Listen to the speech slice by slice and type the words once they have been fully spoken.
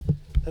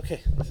Okay,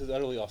 this is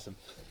utterly awesome.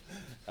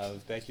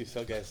 Thank you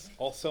so guys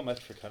all so much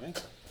for coming.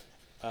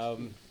 I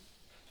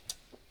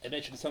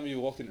mentioned some of you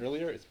walked in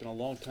earlier. It's been a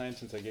long time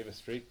since I gave a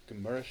straight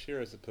Gemara shir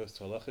as opposed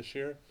to halacha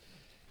shir,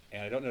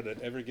 and I don't know that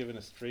I've ever given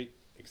a straight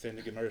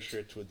extended Gemara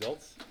shir to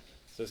adults.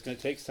 So it's going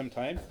to take some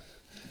time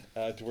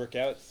to work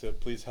out. So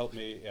please help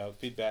me.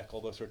 Feedback,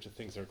 all those sorts of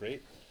things are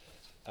great.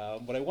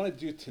 What I want to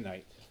do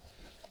tonight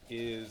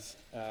is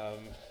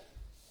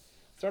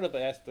start off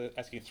by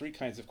asking three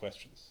kinds of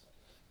questions.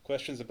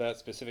 Questions about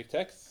specific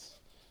texts,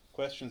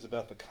 questions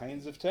about the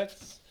kinds of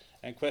texts,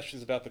 and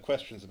questions about the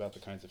questions about the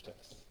kinds of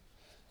texts.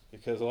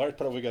 Because a large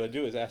part of what we got to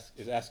do is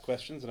ask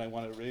questions, and I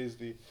want to raise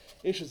the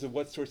issues of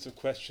what sorts of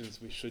questions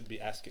we should be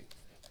asking.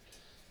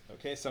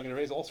 Okay, so I'm going to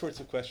raise all sorts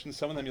of questions.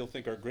 Some of them you'll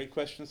think are great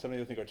questions, some of them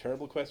you'll think are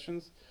terrible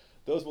questions.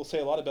 Those will say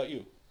a lot about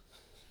you.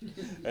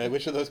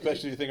 Which of those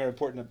questions you think are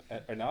important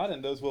or not,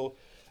 and those will,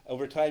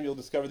 over time, you'll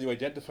discover that you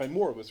identify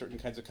more with certain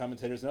kinds of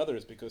commentators than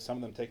others, because some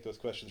of them take those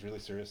questions really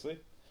seriously,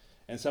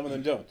 and some of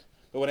them don't.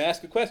 But when I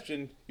ask a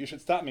question, you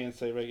should stop me and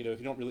say, right,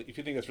 if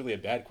you think that's really a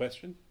bad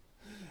question,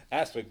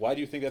 ask, like, why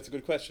do you think that's a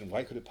good question?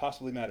 Why could it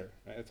possibly matter?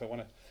 Right?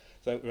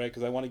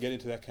 Because I want to get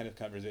into that kind of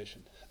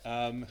conversation.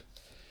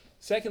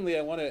 Secondly,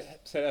 I want to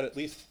set out at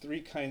least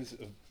three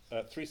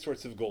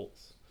sorts of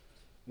goals.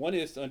 One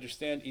is to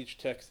understand each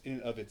text in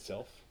and of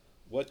itself.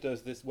 What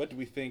do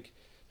we think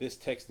this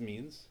text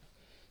means?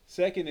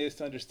 Second is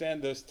to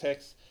understand those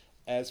texts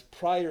as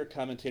prior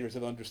commentators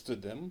have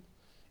understood them,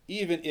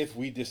 even if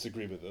we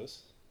disagree with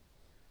those.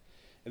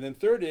 And then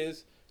third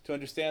is to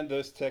understand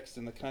those texts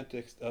in the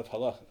context of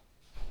halacha.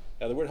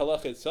 Now, the word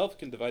halacha itself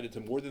can divide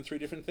into more than three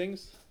different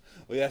things.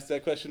 We asked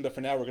that question, but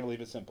for now we're going to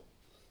leave it simple.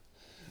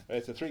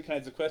 Right, so three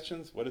kinds of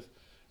questions.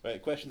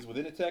 Questions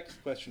within a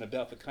text, question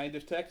about the kind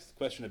of text,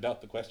 question about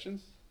the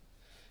questions,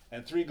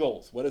 and three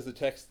goals. What does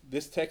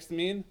this text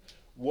mean?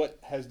 What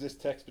has this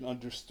text been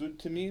understood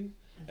to mean?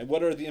 And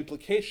what are the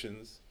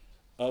implications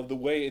of the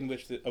way in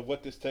which of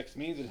what this text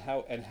means and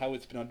how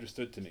it's been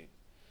understood to mean?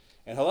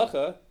 And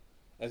halacha,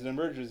 as it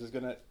emerges, is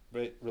going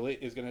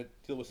to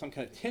deal with some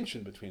kind of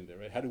tension between there.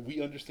 Right? How do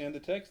we understand the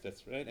text?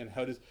 That's right. And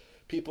how does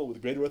people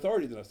with greater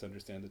authority than us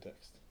understand the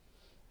text?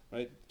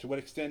 Right? To what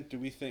extent do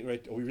we think?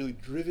 Right? Are we really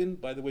driven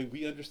by the way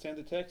we understand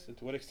the text? And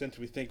to what extent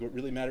do we think what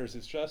really matters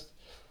is just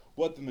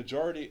what the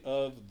majority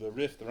of the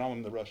Rif, the Rambam,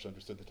 and the Rosh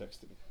understood the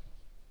text to be?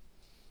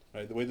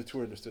 Right? The way the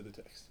Torah understood the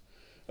text.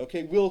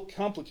 Okay, we'll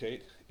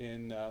complicate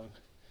in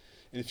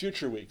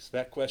future weeks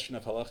that question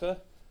of halacha,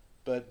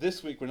 but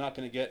this week we're not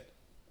going to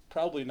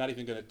probably not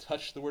even going to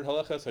touch the word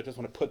halacha, so I just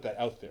want to put that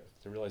out there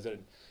to realize that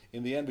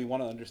in the end we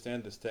want to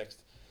understand this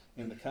text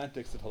in the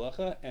context of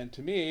halacha. And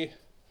to me,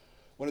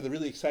 one of the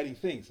really exciting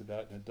things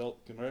about an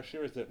adult Gemara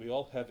shir is that we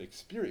all have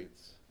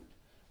experience.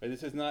 Right?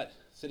 This is not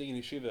sitting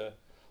in yeshiva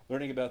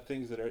learning about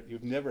things that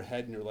you've never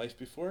had in your life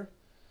before.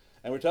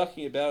 And we're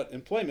talking about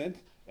employment,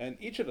 and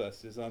each of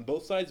us is on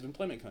both sides of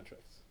employment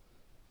contracts.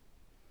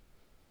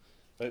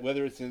 Right?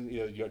 Whether it's in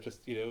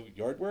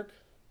yard work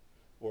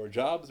or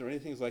jobs or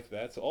anything like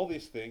that. So all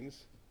these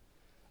things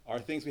are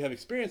things we have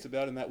experience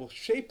about, and that will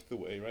shape the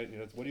way, right?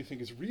 What do you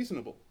think is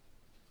reasonable?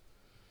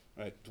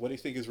 Right? What do you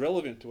think is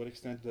relevant? To what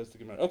extent does the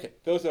Gemara? Okay,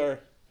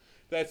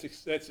 that's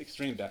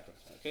extreme background.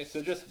 Okay,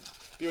 so just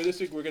this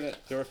week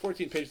there are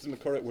 14 pages of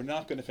Makorah. We're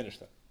not going to finish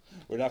them.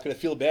 We're not going to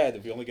feel bad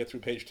if we only get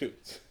through page 2.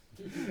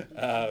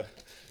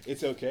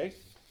 It's okay.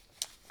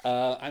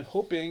 I'm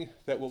hoping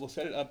that what will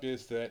set it up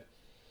is that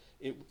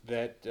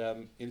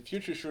in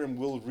future shurim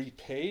we'll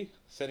repay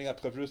setting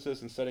up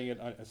chavrusas and setting it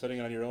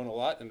on your own a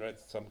lot, and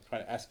so I'm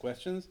trying to ask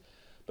questions,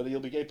 but you'll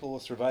be capable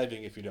of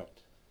surviving if you don't.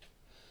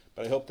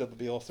 But I hope there'll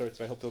be all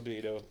sorts. I hope there'll be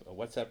a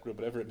WhatsApp group,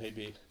 whatever it may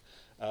be,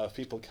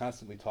 people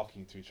constantly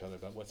talking to each other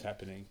about what's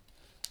happening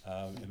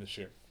in the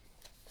shir.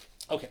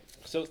 Okay,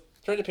 so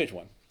turn to page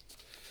 1.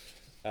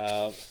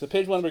 So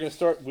page 1, we're going to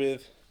start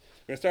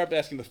by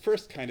asking the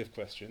first kind of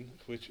question,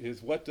 which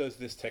is, what does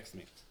this text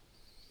mean?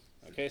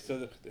 Okay,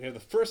 so we have the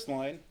first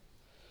line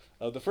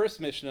of the first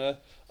Mishnah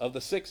of the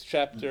 6th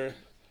chapter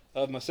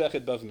of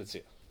Masechet Bava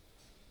Metzia.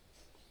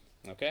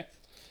 Okay,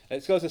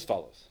 and it goes as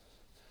follows: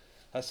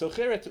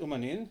 Hasocheret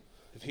umanin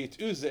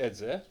v'hit'u ze et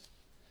ze,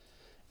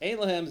 ein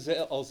lahem ze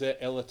al ze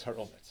ela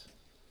taromet.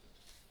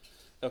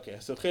 Okay,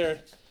 Hasocher,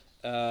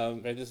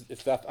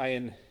 it's Daf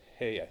Ayin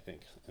Hey, I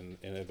think, in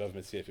Bava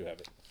Metzia if you have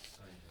it.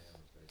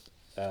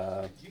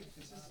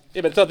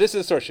 But this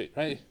is a source sheet,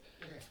 right?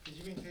 Okay. Did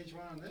you mean page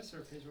 1 on this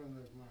or page 1 on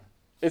the Gemara?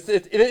 It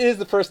is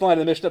the first line of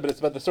the Mishnah, but it's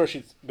about the source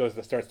sheet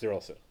starts there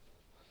also.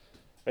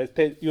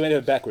 Right, you might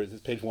have it backwards. It's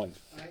page 1.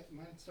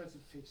 Mine starts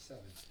at page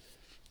 7.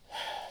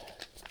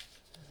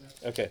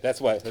 Okay,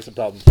 that's why. That's a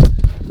problem.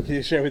 Can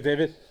you share with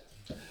David?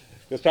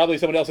 There's probably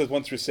someone else has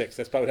 1 through 6.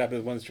 That's probably what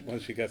happened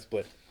once she got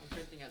split. I'm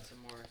printing out some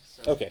more,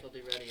 so okay. They'll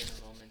be ready in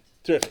a moment.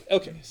 Terrific.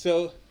 Okay,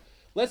 so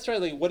let's try.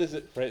 What is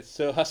it? Right.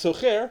 So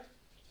hasocher.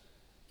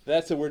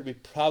 That's a word we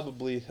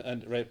probably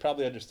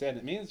understand.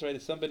 It means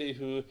it's somebody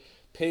who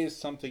pays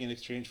something in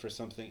exchange for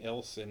something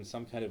else in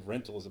some kind of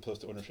rental as opposed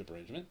to ownership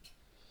arrangement.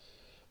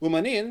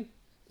 Umanin.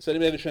 So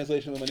anybody have a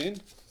translation of umanin?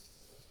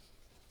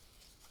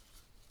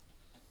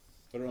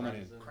 What are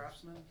umanin?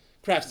 Craftsman?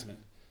 Craftsman.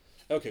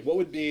 Okay, what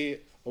would be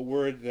a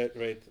word that,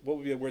 right, what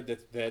would be a word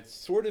that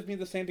sort of means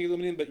the same thing as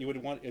umanin, but you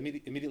would want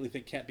immediately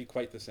think can't be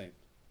quite the same?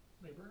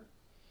 Labor?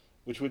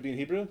 Which would be in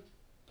Hebrew?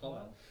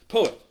 Poet.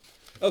 Poet.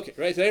 Okay,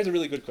 right, so there's a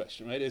really good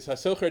question, right? Is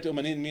hasocher to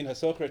umanin mean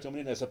hasocher to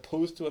umanin as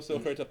opposed to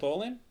hasocher to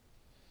polim?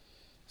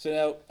 So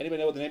now,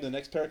 anybody know what the name of the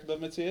next parak above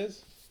mitzvah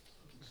is?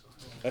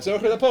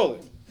 Hasocher to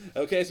polim.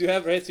 Okay, so you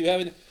have, right,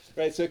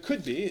 so it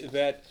could be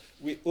that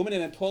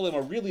umanin and polim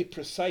are really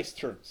precise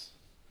terms.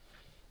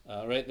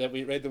 That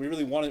we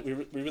really want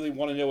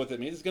to know what that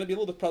means. It's going to be a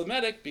little bit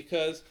problematic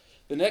because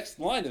the next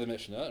line of the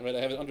Mishnah, right, I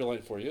have it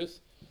underlined for you,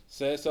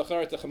 says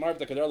Sachar techamar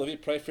v'takadar levi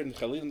preifrin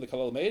chalim the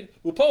kalal made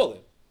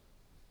upolim.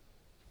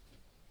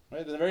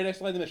 Right, the very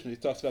next line of the Mishnah, he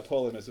talks about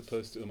polim as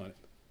opposed to umanim.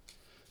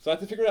 So I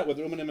have to figure out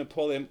whether umanim and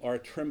polim are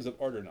terms of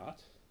art or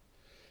not.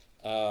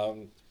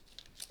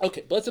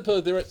 Okay, but let's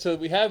suppose so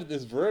we have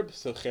this verb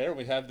socher,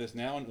 we have this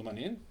noun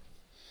umanin,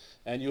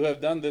 and you have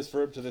done this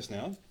verb to this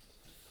noun.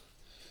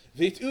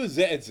 Vit'u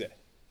ze'edze.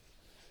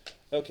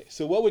 Okay,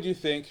 so what would you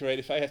think, right,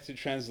 if I had to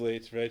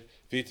translate, right,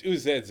 Vit'u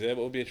ze'edze,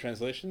 what would be a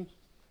translation?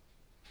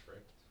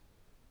 Tricked.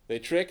 They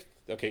tricked,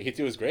 okay,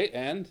 hitu is great,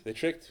 and they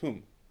tricked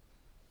whom?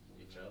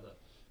 Each other.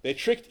 They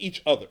tricked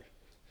each other.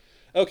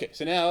 Okay,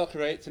 so now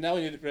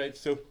we need, right,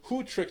 so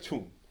who tricked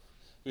whom?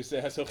 We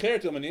say,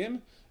 Hasocher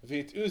tumanim,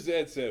 Vit'u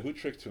ze'edze, who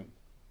tricked whom?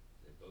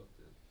 They both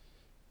did.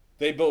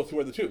 They both, who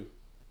are the two?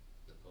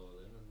 The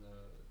Polim and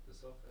the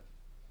Sofer.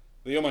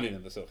 The Yomanin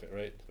and the Socher,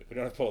 right? We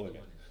don't have Polim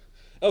yet.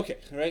 Okay,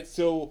 right.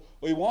 So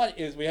what we want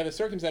is we have a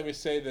circumstance where we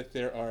say that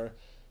there are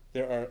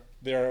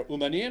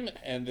umanim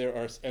and there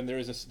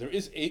is a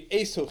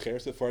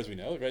socher so far as we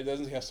know. Right? It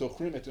doesn't say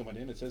hasochrim et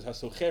umanim. It says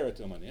hasocher et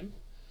umanim.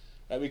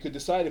 Right? We could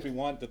decide if we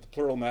want that the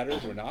plural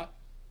matters or not.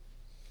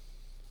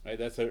 Right?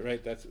 That's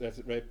right. That's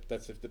right.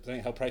 That's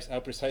depending how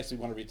precise we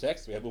want to read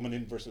text. We have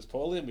umanim versus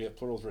polim. We have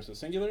plurals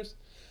versus singulars.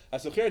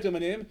 Hasocher et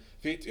umanim.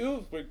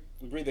 Vitu. We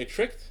agree they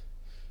tricked.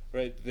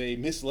 Right? They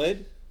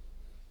misled.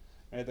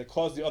 Right, that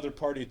caused the other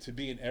party to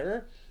be in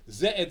error.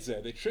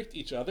 Ze'edze, they tricked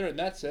each other, and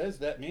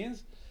that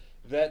means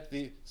that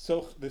the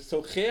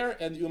socher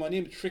and the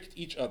umanim tricked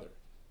each other.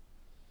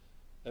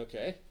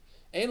 Okay.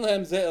 Ein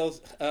lehem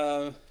ze'el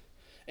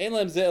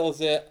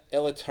ze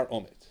elet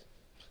haromet.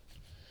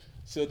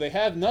 So they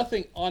have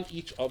nothing on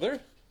each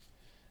other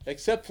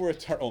except for a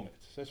taromet.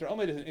 So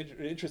taromet is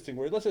an interesting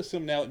word. Let's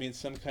assume now it means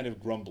some kind of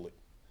grumbling.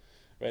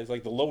 Right? It's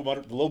like the low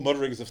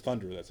mutterings of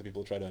thunder. That's how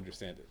people try to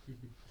understand it.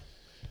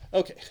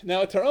 Okay,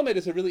 now a taromet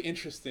is a really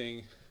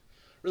interesting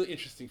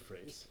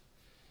phrase,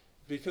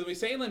 because we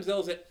say in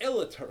Lemzel that el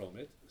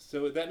taromet,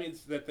 so that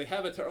means that they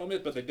have a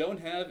taromet, but they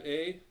don't have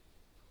a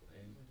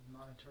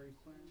Monetary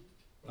claim?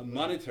 a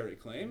monetary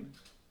claim.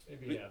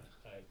 Maybe a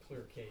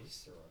clear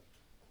case or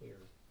a clear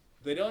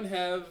They don't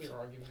have.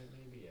 argument,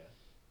 maybe.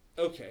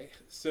 Yeah. Okay,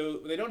 so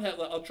they don't have.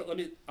 Let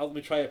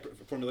me try a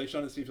formulation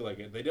on it. See if you like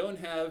it. They don't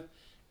have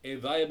a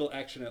viable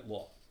action at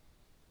law.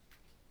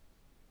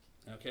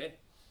 Okay.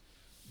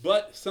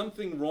 But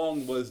something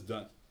wrong was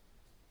done.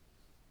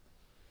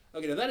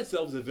 Okay, now that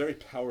itself is a very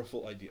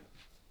powerful idea.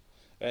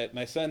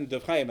 My son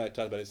Dov Chaim talked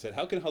about it. He said,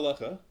 how can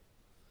halacha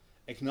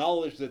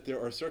acknowledge that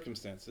there are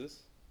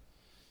circumstances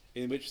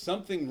in which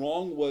something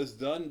wrong was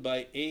done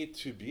by A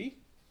to B,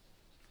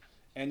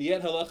 and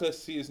yet halacha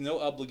sees no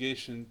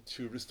obligation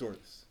to restore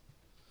this?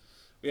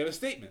 We have a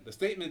statement. The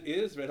statement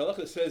is, right,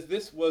 halacha says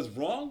this was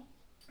wrong,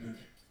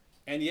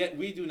 and yet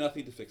we do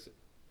nothing to fix it.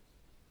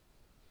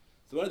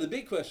 So one of the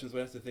big questions we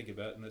have to think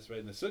about in this, right,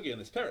 in the sugya, in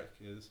this parak,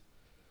 is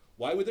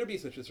why would there be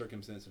such a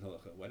circumstance in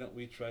halacha? Why don't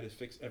we try to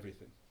fix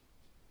everything?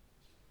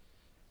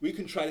 We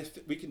can try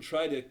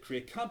to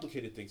create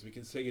complicated things. We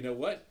can say, you know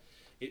what?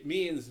 It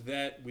means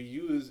that we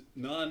use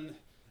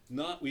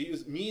we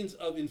use means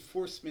of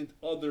enforcement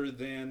other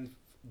than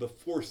the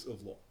force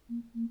of law.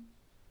 Mm-hmm.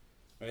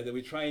 Right? That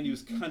we try and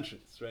use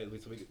conscience, right?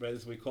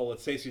 As we call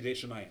it Seis Yudei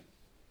Shemayim.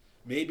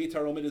 Maybe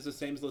taromet is the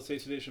same as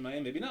Seis Yudei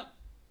Shemayim, maybe not.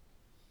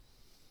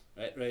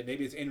 Right?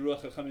 Maybe it's Ein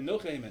Ruach Chachamim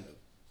Nocha Himenu.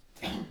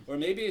 Or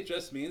maybe it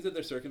just means that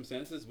there are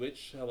circumstances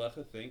which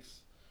halacha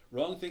thinks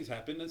wrong things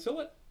happen, and so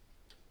what?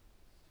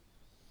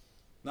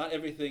 Not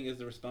everything is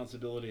the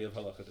responsibility of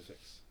halacha to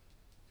fix.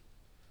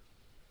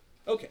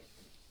 Okay.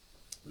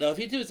 Now, if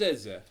he too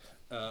says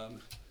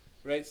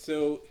right,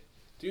 so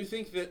do you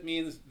think that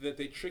means that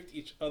they tricked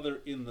each other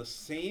in the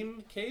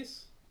same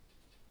case?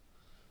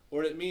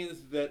 Or it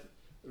means that,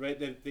 right,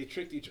 that they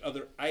tricked each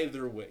other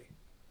either way?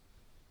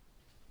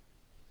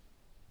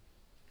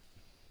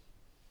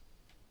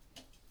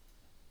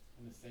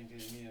 In the same, you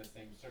mean the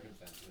same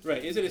circumstances.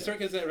 Right. Is it a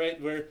circumstance, right,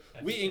 where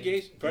we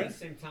engage? At Pardon? the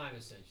same time,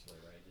 essentially,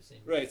 right? The same.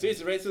 Right. So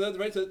it's right. So that's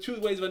right. So two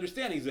ways of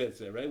understanding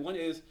Zetzeh, right? One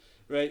is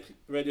right.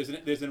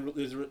 There's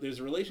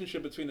a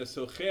relationship between a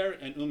socher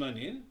and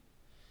umanin,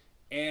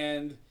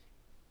 and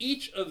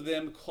each of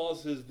them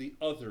causes the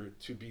other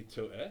to be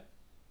to'eh.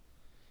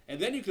 And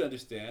then you can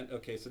understand.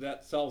 Okay, so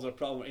that solves our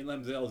problem.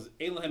 So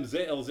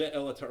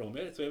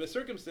we have a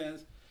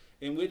circumstance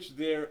in which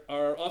there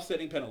are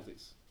offsetting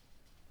penalties.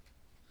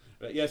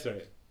 Right. Yes, sir.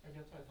 I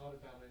guess I thought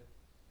about it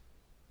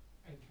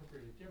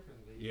interpret it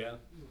differently. Yeah.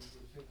 You were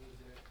thinking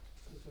that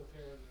the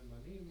Socher and the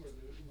Umanim, or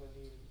the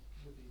Umanim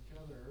with each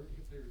other,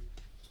 if there's,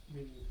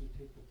 meaning if we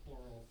take the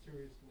plural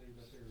seriously,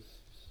 that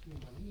there's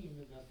Umanim,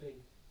 and that they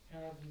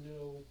have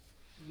no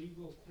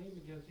legal claim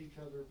against each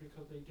other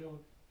because they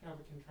don't have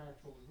a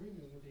contractual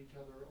agreement with each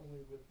other,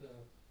 only with the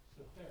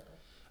Socher.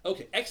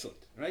 Okay,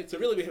 excellent. Right. So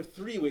really, we have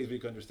three ways we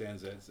can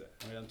understand ZZ.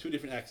 Right, on two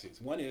different axes.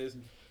 One is,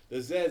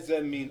 does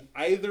ZZ mean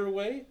either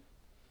way,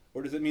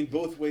 or does it mean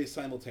both ways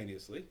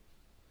simultaneously?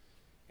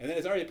 And then,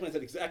 as Arya points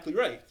out exactly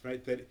right,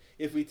 that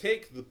if we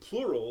take the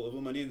plural of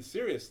umanin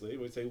seriously,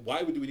 we say,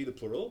 why do we need a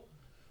plural?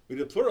 We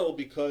need a plural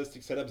because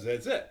to set up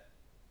ZZ.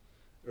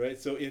 Right.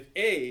 So if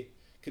A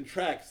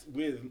contracts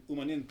with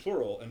umanin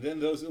plural, and then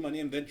those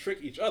umanim then trick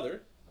each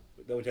other,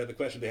 that would have the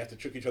question, they have to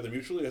trick each other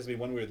mutually, it has to be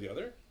one way or the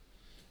other.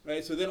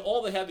 Right, so then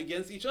all they have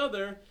against each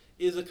other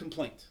is a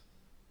complaint.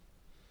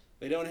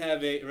 They don't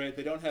have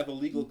a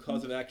legal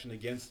cause of action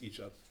against each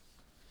other.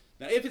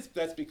 Now, if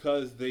that's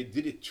because they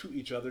did it to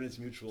each other and it's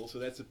mutual, so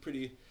that's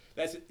an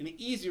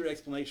easier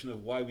explanation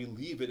of why we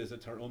leave it as a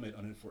taromet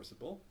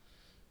unenforceable,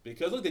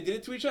 because look, they did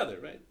it to each other,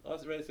 right?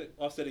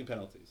 Offsetting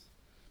penalties.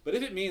 But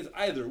if it means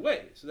either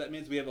way, so that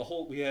means we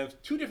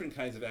have two different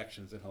kinds of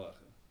actions in halacha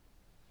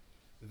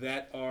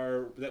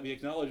that we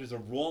acknowledge as a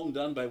wrong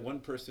done by one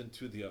person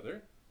to the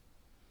other.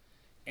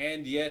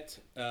 And yet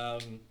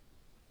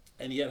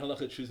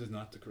halacha chooses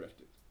not to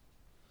correct it.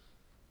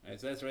 Right,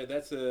 so that's right.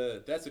 That's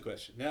a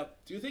question. Now,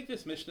 do you think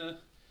this Mishnah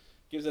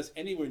gives us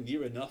anywhere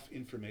near enough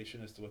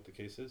information as to what the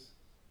case is?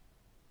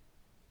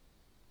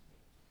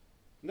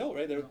 No,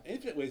 right? There are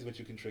infinite ways in which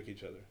you can trick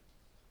each other.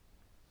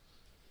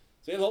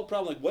 So you have the whole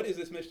problem. Like, what is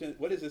this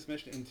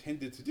Mishnah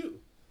intended to do?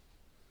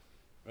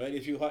 Right?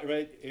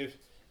 If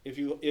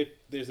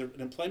there's an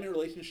employment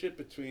relationship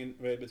between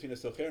a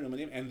socher and a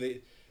umanim,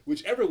 and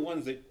whichever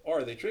ones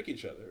they trick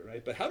each other,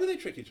 right? But how do they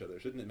trick each other?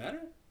 Shouldn't it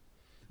matter?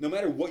 No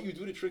matter what you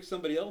do to trick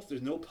somebody else,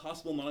 there's no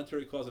possible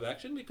monetary cause of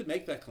action. We could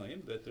make that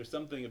claim, that there's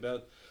something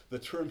about the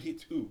term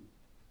hitu,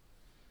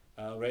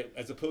 right?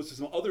 As opposed to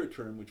some other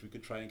term which we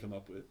could try and come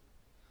up with,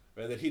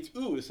 right? That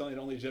hitu is something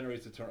that only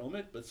generates a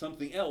taromet, but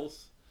something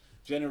else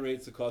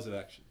generates a cause of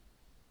action.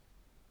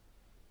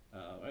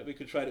 Right? We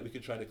could try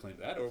to claim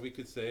that, or we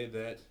could say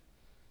that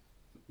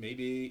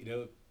maybe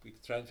we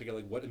could try to figure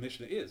out what a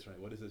Mishnah is, right?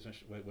 What is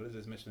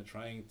this Mishnah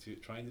trying to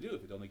do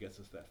if it only gets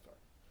us that far?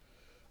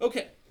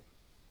 Okay,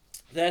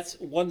 that's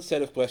one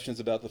set of questions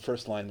about the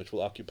first line, which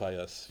will occupy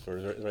us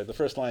the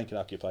first line can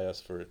occupy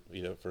us for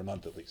a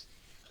month at least.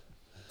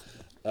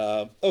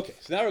 Okay,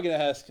 so now we're going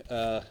to ask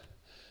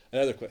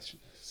another question.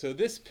 So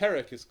this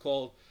parak is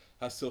called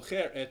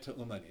Hasocher et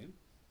Umanim.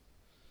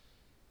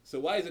 So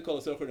why is it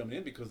called Hasocher et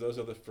Umanim? Because those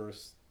are the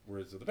first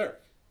words of the parak.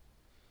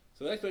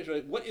 So the next question,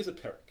 right? What is a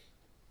parak?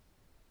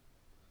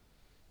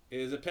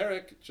 Is a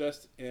parak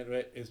just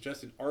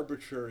an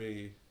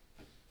arbitrary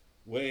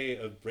way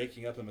of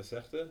breaking up a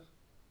masechta?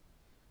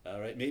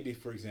 Right? Maybe,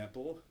 for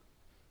example,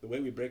 the way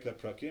we break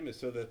up prakim is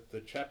so that the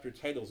chapter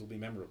titles will be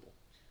memorable.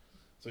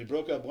 So we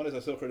broke up, one is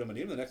Hasocher et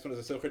Umanim, the next one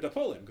is Hasocher et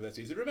Hapolim, because that's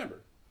easy to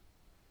remember.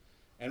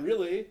 And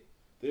really,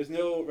 there's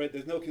no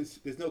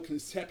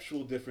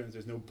conceptual difference.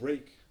 There's no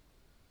break.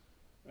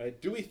 Right?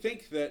 Do we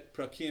think that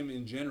prakim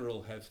in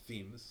general have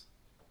themes,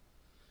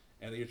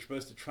 and that you're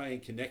supposed to try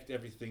and connect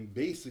everything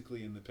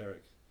basically in the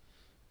parak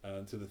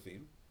to the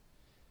theme?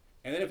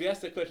 And then if you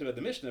ask that question about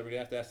the Mishnah, we're going to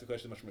have to ask the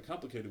question in a much more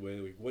complicated way.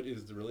 Like, what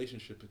is the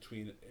relationship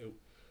between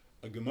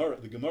the Gemara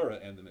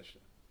and the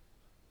Mishnah?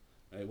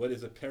 Right? What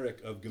is a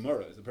parak of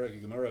Gemara? Is the parak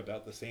of Gemara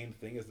about the same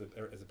thing as the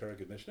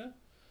parak of Mishnah?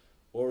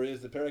 Or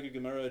is the parak of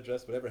Gemara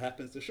just whatever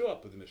happens to show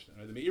up with the Mishnah?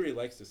 Right? The Meiri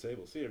likes to say,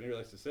 Meiri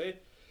likes to say,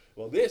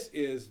 well, this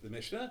is the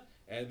Mishnah,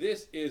 and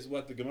this is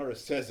what the Gemara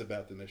says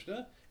about the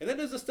Mishnah, and then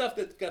there's the stuff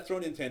that got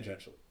thrown in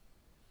tangentially.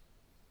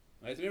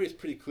 Right? The Meiri is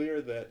pretty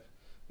clear that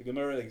the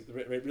Gemara,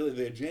 really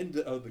the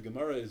agenda of the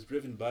Gemara is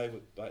driven by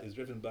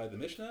the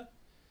Mishnah,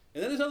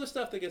 and then there's other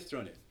stuff that gets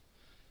thrown in.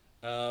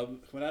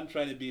 When I'm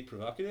trying to be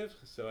provocative,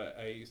 so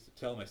I used to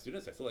tell my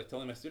students, I still like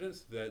telling my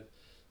students, that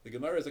the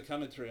Gemara is a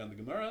commentary on the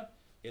Gemara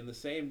in the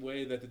same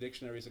way that the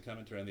dictionary is a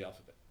commentary on the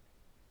alphabet.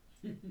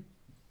 It's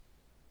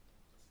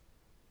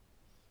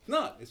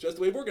not. It's just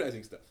the way of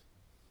organizing stuff.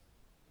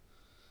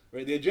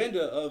 Right? The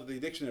agenda of the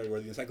dictionary or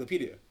the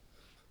encyclopedia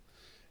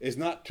is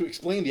not to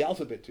explain the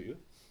alphabet to you.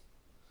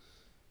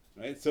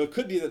 Right? So it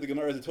could be that the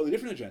Gemara has a totally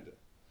different agenda.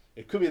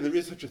 It could be there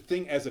is such a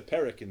thing as a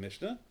parak in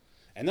Mishnah,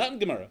 and not in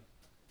Gemara.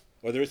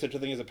 Or there is such a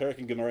thing as a parak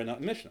in Gemara, and not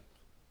in Mishnah.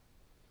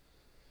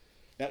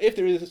 Now, if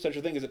there is such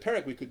a thing as a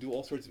parak, we could do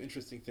all sorts of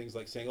interesting things,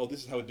 like saying, oh,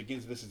 this is how it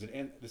begins, this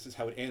is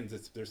how it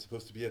ends. There's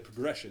supposed to be a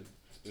progression.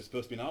 There's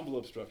supposed to be an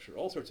envelope structure,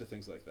 all sorts of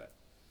things like that.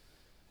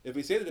 If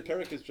we say that the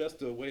parak is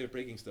just a way of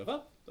breaking stuff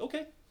up,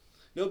 okay,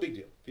 no big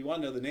deal. If you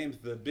want to know the names,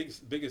 the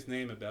biggest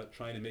name about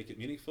trying to make it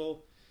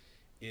meaningful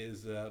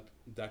is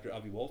Dr.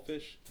 Avi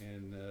Wolfish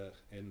in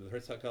the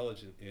Herzog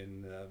College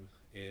in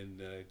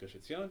Gush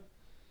Etzion.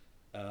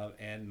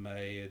 And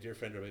my dear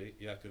friend Rabbi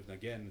Yaakov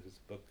Nagen, whose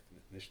book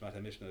Nishmat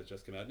HaMishnah has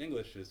just come out in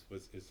English, is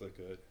like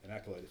an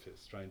acolyte of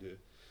his, trying to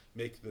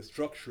make the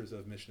structures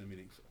of Mishnah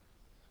meaningful.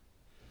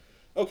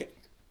 Okay,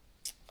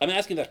 I'm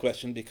asking that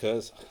question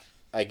because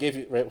I gave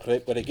you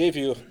what I gave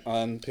you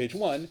on page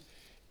 1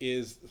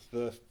 is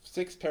the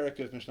 6th parak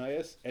of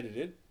Mishnayos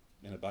edited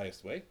in a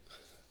biased way.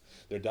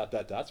 There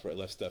are dots where I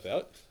left stuff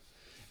out,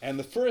 and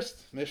the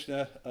first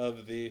Mishnah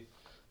of the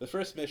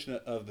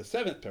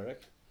 7th parak,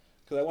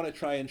 because I want to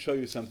try and show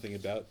you something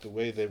about the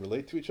way they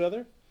relate to each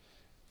other,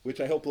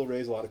 which I hope will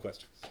raise a lot of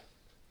questions.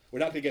 We're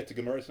not going to get to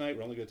Gemara tonight.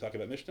 We're only going to talk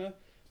about Mishnah.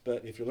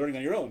 But if you're learning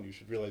on your own, you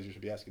should realize you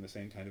should be asking the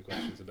same kind of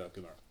questions about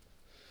Gemara.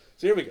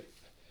 So here we go.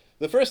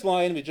 The first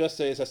line we just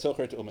say is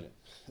Hasocher to Umanim.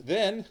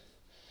 Then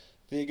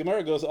the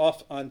Gemara goes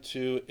off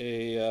onto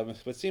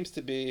what seems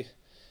to be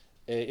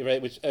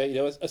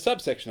a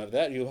subsection of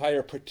that. You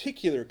hire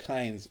particular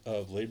kinds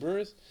of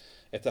laborers.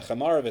 It's a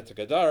chamar, it's a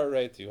gadar,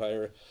 right? You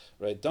hire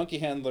donkey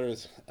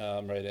handlers,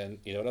 and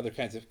other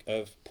kinds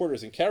of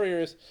porters and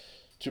carriers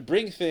to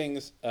bring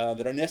things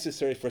that are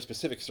necessary for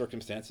specific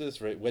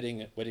circumstances, right?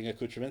 Wedding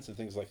accoutrements and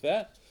things like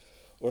that.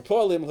 Or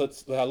po'alim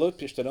lahalot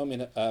pishtano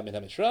min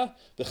hamishra,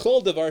 the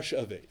chol davar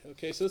she'aved.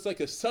 Okay, so it's like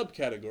a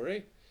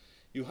subcategory.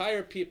 You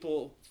hire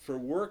people for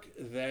work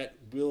that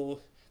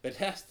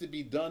has to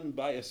be done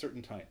by a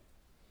certain time.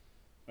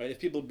 Right? If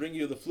people bring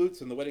you the flutes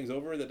and the wedding's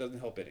over, that doesn't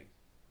help any.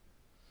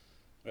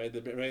 Right?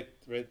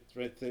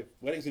 The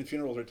weddings and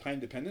funerals are time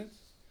dependent,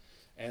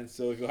 and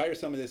so if you hire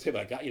somebody to say,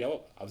 "But I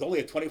was only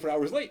at 24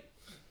 hours late,"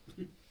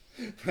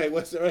 right?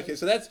 Okay?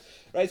 So that's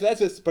right. So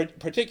that's a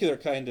particular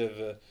kind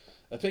of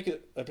a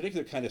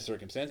particular kind of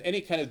circumstance.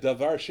 Any kind of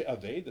davar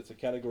she'aved, that's a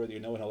category that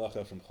you know in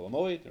halacha from Chol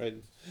Hamoed, right?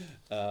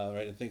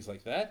 And things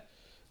like that.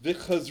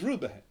 V'chazru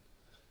behen.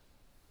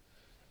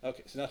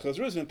 Okay, so now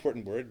chazru is an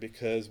important word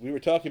because we were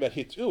talking about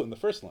hit'u in the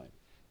first line.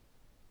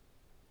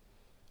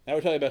 Now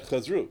we're talking about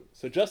chazru.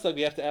 So just like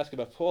we have to ask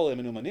about po'alim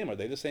and umanim, are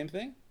they the same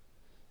thing?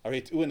 Are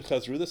hit'u and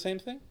chazru the same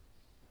thing?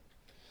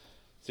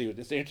 So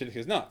the answer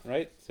is not,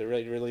 right? So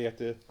you really have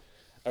to.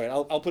 All right,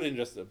 I'll put in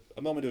just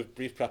a moment of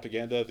brief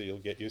propaganda that you'll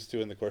get used to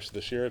in the course of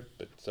the shir.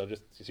 But so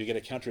you get a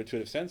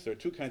counterintuitive sense. There are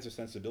two kinds of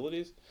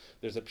sensibilities.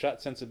 There's a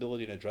pshat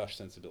sensibility and a drash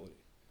sensibility.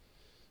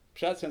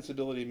 Pshat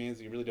sensibility means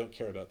that you really don't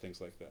care about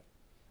things like that.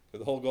 So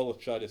the whole goal of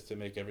pshat is to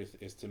make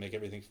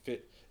everything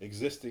fit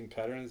existing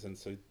patterns, and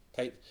so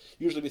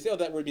usually we say,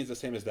 that word means the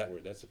same as that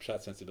word. That's a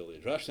pshat sensibility.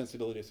 Drash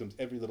sensibility assumes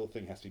every little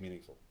thing has to be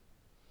meaningful.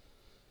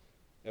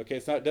 Okay,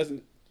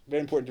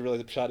 very important to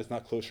realize that pshat is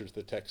not closer to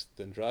the text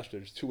than drash.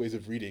 There's two ways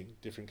of reading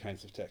different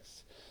kinds of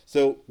texts.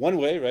 So one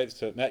way, right?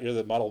 So Matt, you're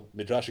the model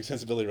midrashic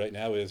sensibility right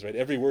now. Is right.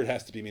 Every word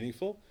has to be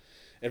meaningful.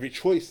 Every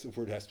choice of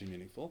word has to be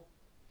meaningful.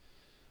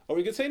 Or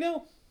we could say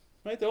no,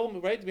 right? They're all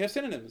right. We have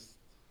synonyms.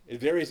 It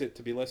varies it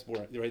to be less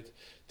boring, right?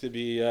 To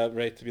be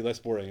less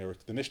boring. Or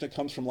the Mishnah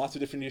comes from lots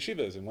of different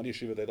yeshivas. In one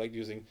yeshiva they like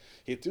using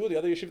hitu, the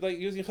other yeshiva they like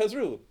using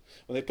chazru.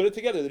 When they put it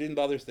together, they didn't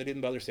bother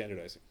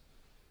standardizing.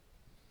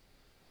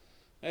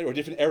 Right? Or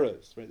different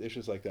eras, right?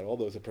 Issues like that. All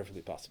those are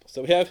perfectly possible.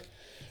 So we have,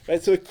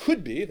 right? So it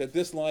could be that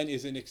this line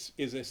is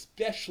a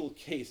special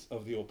case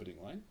of the opening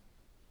line,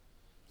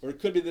 or it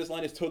could be this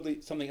line is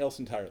totally something else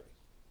entirely.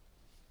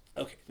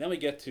 Okay, now we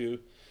get to,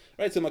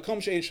 right? So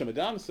makom she'ein sham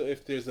adam. So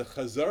if there's a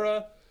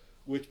chazara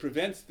which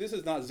prevents, this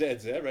is not zeh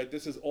zeh, right?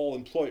 This is all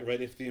employee, right?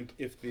 If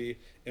the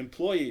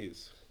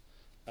employees,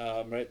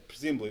 right?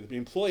 Presumably the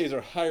employees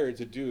are hired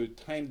to do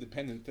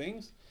time-dependent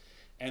things,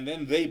 and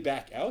then they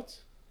back out.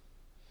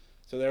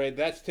 So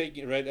that's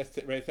taking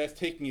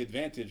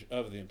advantage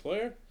of the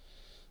employer.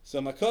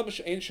 So makom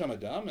she'ein sham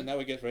adam, and now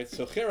we get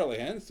socher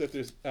alehen. So if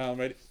there's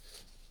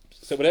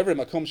so whatever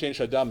makom she'ein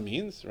sham adam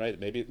means, right?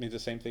 Maybe it means the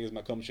same thing as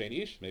makom she'ein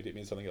ish. Maybe it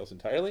means something else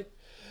entirely,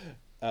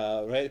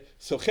 right?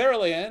 Socher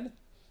alehen.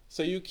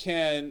 So you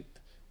can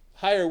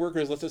hire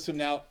workers. Let's assume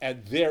now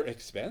at their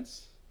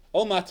expense.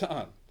 O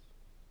mata'an.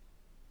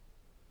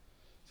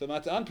 So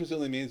mata'an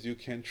presumably means you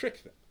can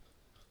trick them.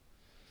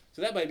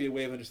 So that might be a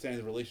way of understanding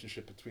the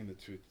relationship between the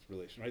two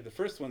relations, right? The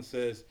first one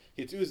says,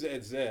 hitu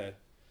zeh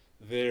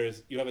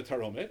zeh, you have a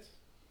taromet,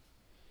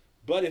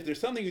 but if there's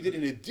something you did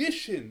in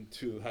addition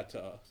to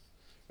hata'ah,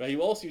 right? You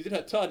did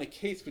hata'ah in a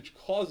case which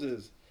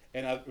causes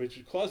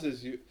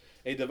you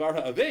a davar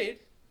ha'aved,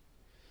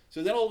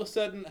 so then all of a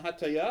sudden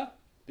hata'ah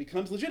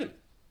becomes legitimate.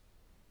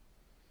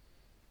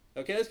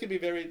 Okay, this could be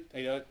very,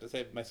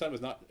 my son was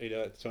not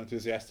so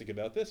enthusiastic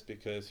about this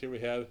because here we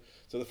have,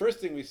 so the first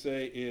thing we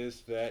say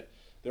is that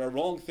there are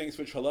wrong things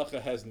which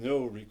halacha has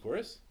no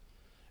recourse.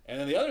 And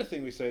then the other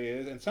thing we say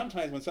is, and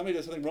sometimes when somebody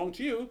does something wrong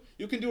to you,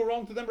 you can do a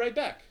wrong to them right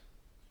back.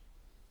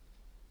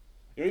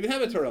 You don't even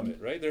have a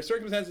taromet, right? There are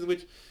circumstances in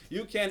which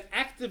you can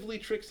actively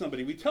trick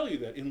somebody. We tell you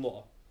that in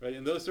law, right?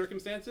 In those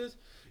circumstances,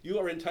 you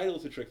are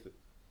entitled to trick them.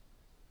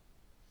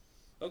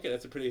 Okay,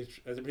 that's a pretty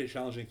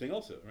challenging thing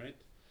also, right?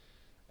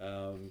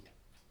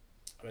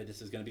 Right,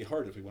 this is going to be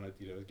hard if we want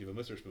to, give a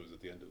Musar shmooze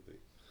at the end of the,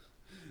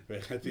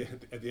 right, at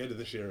the end of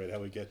the shir, right? How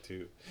we get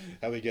to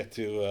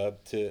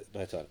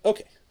Baitan.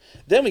 Okay,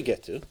 then we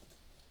get to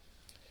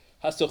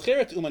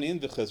Hasocheret umanim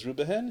v'chazru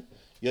behen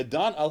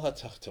yadan al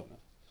hatachtona.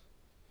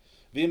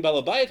 V'im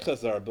balabayit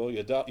chazar bo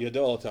yado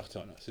al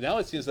hatachtona. So now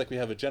it seems like we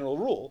have a general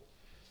rule,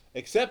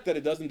 except that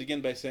it doesn't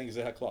begin by saying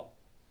zeh haklal.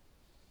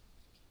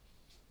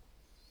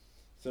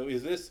 So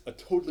is this a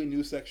totally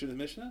new section of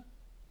Mishnah?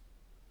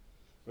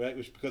 Right,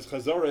 because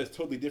chazara is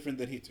totally different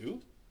than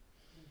hitu.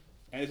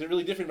 And is it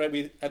really different, right?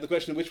 We have the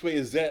question of which way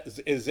is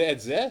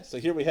zeh. So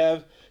here we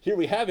have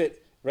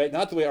it, right?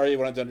 Not the way Aryeh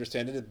wanted to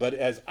understand it, but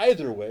as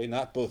either way,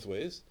 not both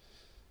ways.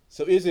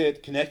 So is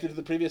it connected to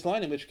the previous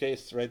line, in which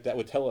case, right, that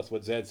would tell us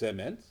what zeh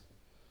meant?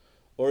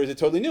 Or is it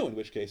totally new, in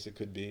which case it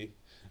could be,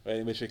 right,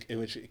 in which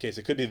case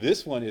it could be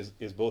this one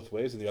is both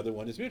ways and the other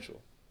one is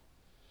mutual.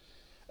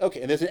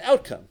 Okay, and there's an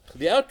outcome.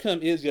 The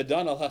outcome is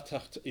yadan al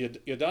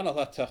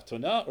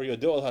hatachtona or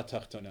yado al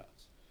hatachtona.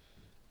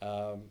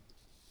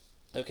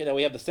 Okay, now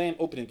we have the same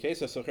opening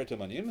case as socher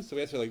tamanim. So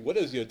we answer like, what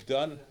is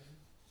yadan?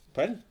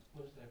 Pardon?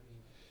 What does that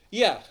mean?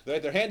 Yeah,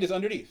 right, their hand is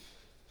underneath.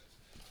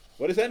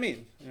 What does that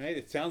mean? Right?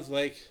 It sounds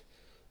like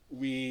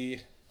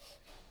we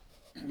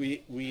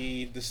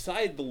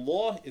decide the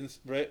law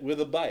right, with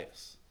a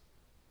bias.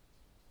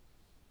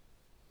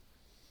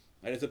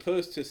 Right, as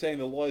opposed to saying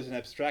the law is an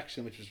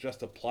abstraction which is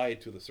just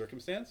applied to the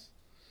circumstance.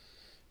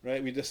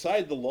 Right? We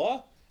decide the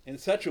law in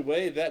such a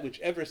way that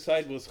whichever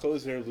side was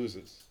choser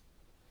loses.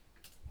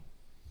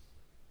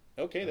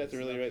 Okay, that's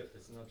really right.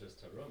 It's not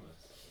just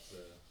tarumas, it's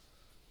a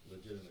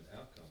legitimate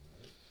outcome,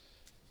 right?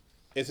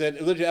 It's an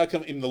legitimate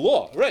outcome in the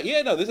law. Right,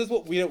 yeah, no, this is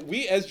what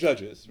we as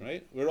judges,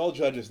 right? We're all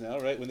judges now,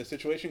 right? When the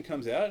situation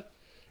comes out,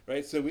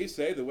 right? So we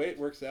say the way it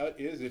works out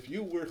is if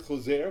you were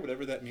choser,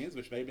 whatever that means,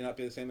 which may not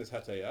be the same as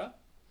hataya,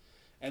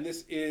 and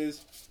this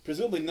is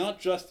presumably not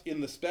just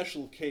in the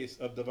special case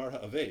of davar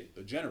ha'aved,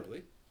 but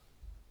generally,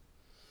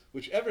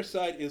 whichever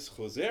side is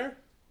choser,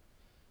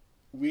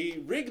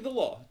 we rig the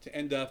law to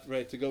end up,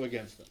 right, to go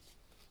against them.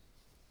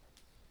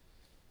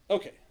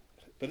 Okay,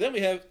 but then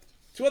we have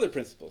two other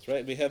principles,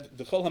 right? We have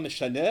the kol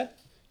hamishaneh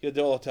yado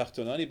al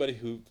tachtona, anybody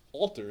who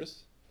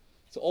alters.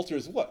 So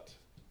alters what?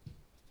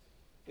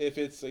 If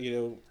it's, I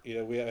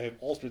have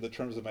altered the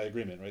terms of my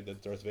agreement, right?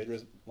 That's Darth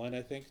Vader's line,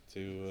 I think,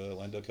 to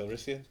Lando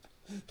Calrissian.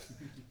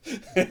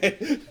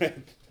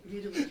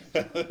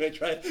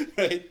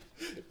 Right.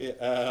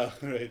 Yeah,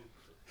 right.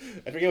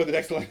 I forget what the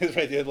next line is,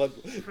 right?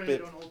 Pray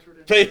don't alter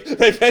it. Right,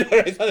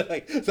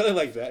 something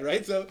like that,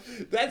 right? So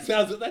that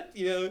sounds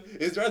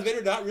is Darth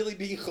Vader not really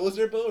being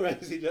choser bo,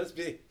 right? Is he just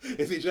being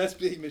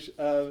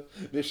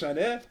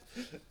mishaneh?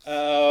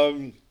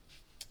 I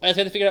was trying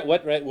to figure out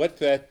what does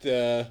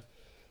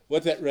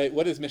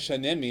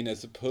mishaneh mean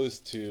as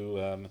opposed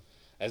to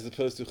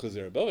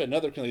choser bo.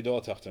 Another can yado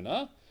al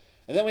tachtona,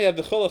 and then we have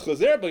the chol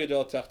choser bo yado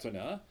al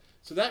tachtona.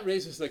 So that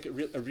raises like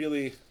a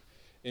really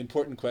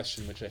important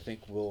question, which I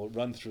think will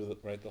run through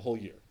the whole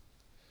year,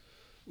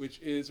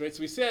 which is right.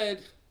 So we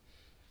said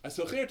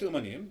asocher to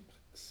umanim.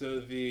 So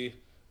the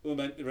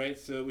right.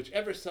 So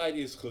whichever side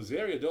is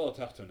choser yado al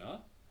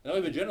tachtona. Now we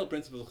have a general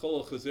principle of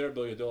chol choser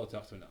bo yado al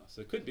tachtona.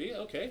 So it could be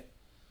okay.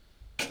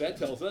 That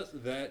tells us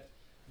that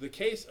the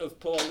case of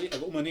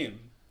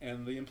umanim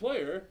and the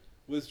employer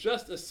was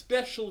just a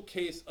special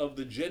case of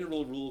the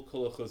general rule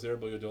kol choser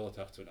bo yado al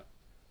tachtona.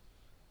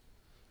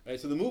 Right,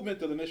 so the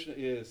movement of the Mishnah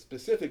is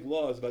specific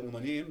laws about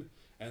umanim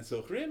and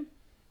sochrim,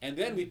 and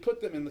then we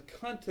put them in the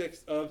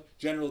context of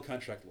general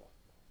contract law.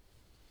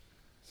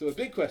 So a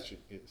big question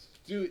is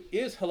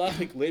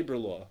halachic labor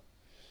law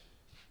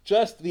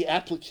just the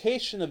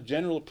application of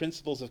general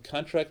principles of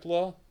contract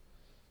law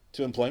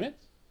to employment?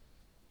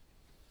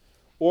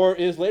 Or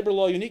is labor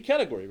law a unique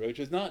category, right,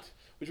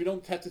 which we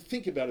don't have to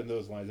think about in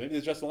those lines? Maybe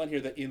there's just a line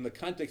here that in the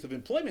context of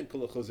employment,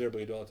 kol choser bo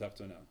yado al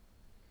tachtona.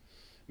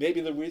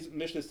 Maybe the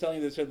Mishnah is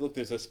telling you that, look,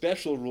 there's a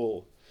special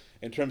rule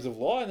in terms of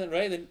law, and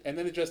then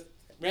it just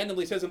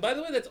randomly says, and by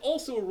the way, that's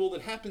also a rule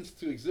that happens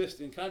to exist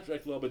in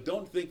contract law, but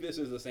don't think this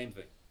is the same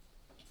thing.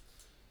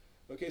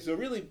 Okay, so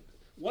really,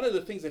 one of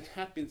the things that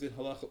happens in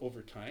halacha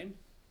over time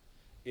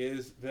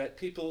is that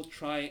people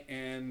try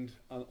and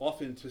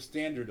often to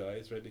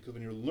standardize, right? Because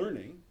when you're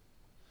learning,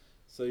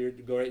 so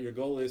your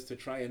goal is to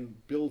try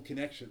and build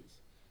connections,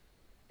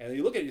 and then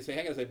you look at it and you say,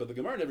 hang on a second, but the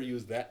Gemara never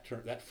used that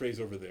term, that phrase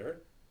over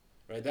there.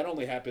 Right, that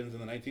only happens in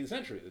the 19th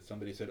century. That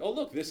somebody said, "Oh,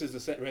 look, this is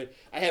the right.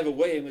 I have a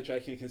way in which I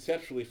can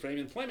conceptually frame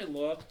employment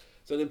law,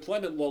 so that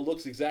employment law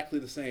looks exactly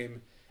the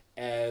same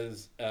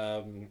as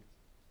other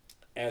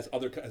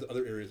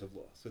areas of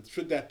law." So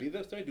should that be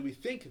the story? Do we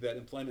think that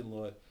employment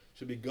law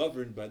should be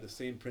governed by the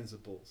same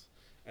principles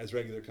as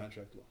regular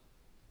contract law,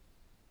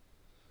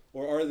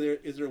 or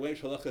is there a way in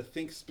which halacha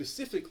thinks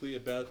specifically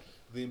about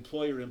the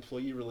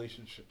employer-employee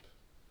relationship,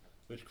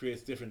 which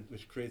creates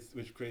differences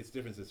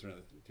around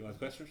it? Do you want a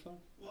question, Shlomo?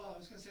 Well, I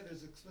was going to say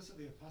there's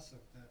explicitly a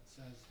pasuk that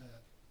says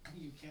that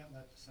you can't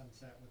let the sun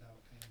set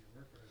without paying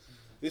your workers.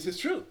 This is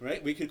true,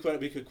 right? We could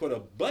quote a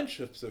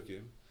bunch of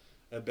psukim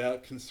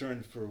about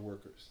concern for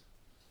workers.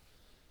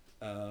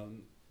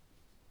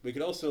 We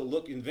could also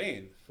look in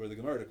vain for the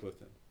Gemara to quote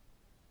them.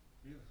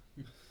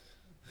 Really?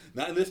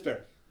 Not in this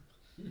parak.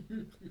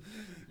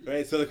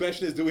 Right. So the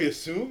question is, do we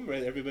assume?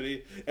 Right.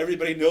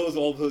 Everybody knows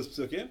all those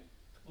psukim.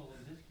 Well,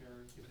 in this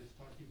parak, if it's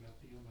talking about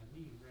the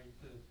Yomanim, right,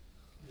 the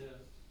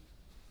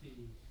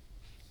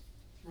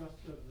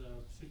thrust of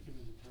the psukim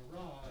in the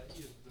Torah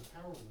is the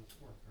powerless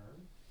worker,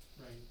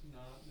 right,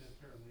 not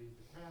necessarily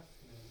the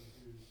craftsman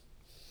who's,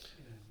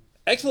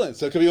 Excellent.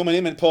 So it could be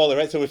Umanim and Paulim,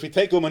 right? So if we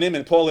take Umanim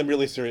and Paulim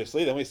really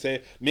seriously, then we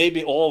say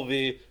maybe all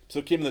the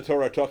psukim in the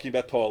Torah are talking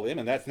about Paulim,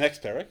 and that's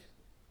next parak.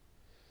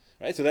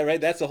 Right. So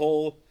that's a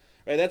whole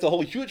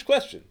huge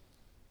question,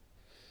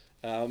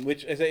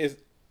 which I say is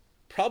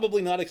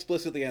probably not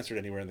explicitly answered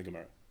anywhere in the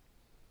Gemara,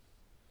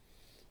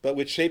 but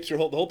which shapes the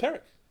whole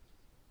parak.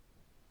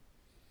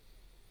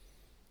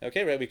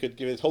 Okay, right? We could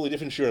give a totally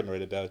different shiurim,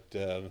 right, about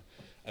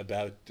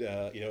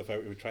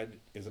if we tried,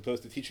 as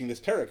opposed to teaching this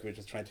parak, we're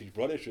just trying to teach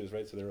broad issues,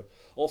 right? So there are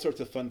all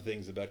sorts of fun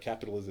things about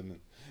capitalism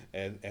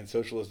and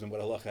socialism, what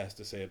Allah has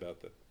to say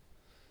about them.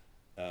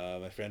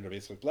 My friend Rabbi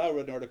Yitzchak Blau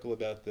wrote an article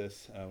about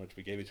this, which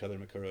we gave each other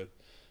in Makorot.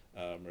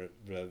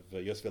 Rav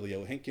Yosef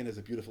Eliyahu Henkin has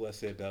a beautiful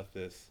essay about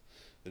this.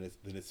 The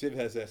Netziv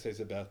has essays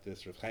about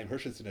this. Rav Chaim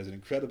Hershenson has an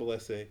incredible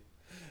essay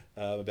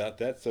about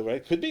that. So,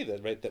 right, could be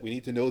that, right, that we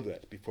need to know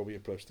that before we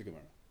approach the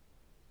Gemara.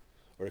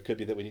 Or it could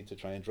be that we need to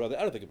try and draw that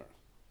out of the Gemara.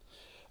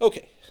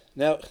 Okay,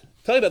 now,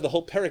 tell you about the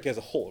whole parak as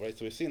a whole, right?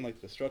 So we've seen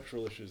like the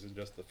structural issues in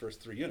just the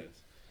first 3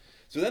 units.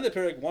 So then the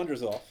parak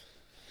wanders off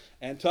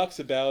and talks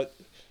about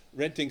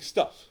renting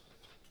stuff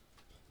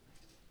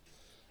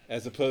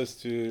as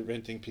opposed to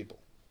renting people.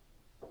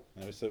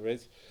 So, right,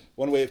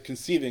 one way of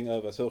conceiving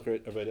of a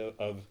socher,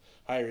 of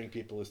hiring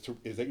people is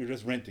that you're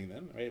just renting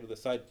them, right? But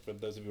aside from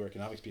those of you who are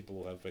economics people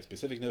will have very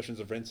specific notions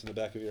of rents in the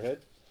back of your head,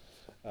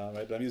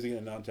 right? But I'm using it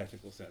in a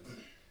non-technical sense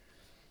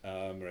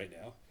right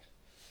now.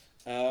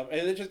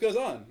 And it just goes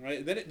on,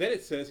 right? Then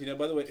it says,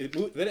 by the way,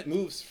 it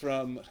moves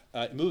from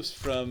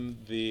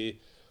the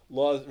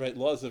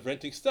laws of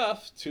renting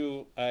stuff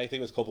to, I think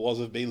it was called the laws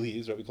of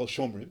Beilis, right? We call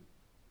Shomrim.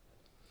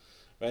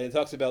 Right, it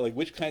talks about like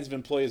which kinds of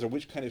employees or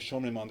which kind of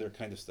shomrim on their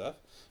kind of stuff.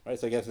 Right,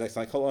 so I guess the next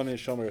line, kol omen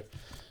shomer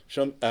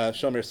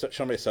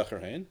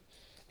sacharein,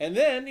 and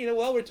then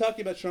while we're talking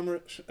about shomrei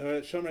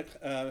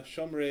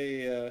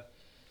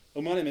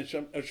umanim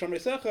and shomrei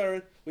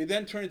sachar, we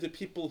then turn to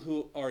people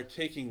who are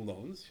taking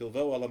loans.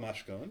 Hilvo ala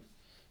mashkon,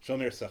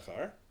 shomer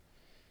sachar,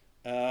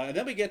 and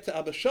then we get to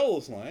Abba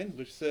Shaul's line,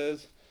 which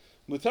says,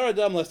 mutar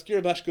adam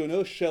laskir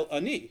mashkono shel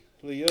ani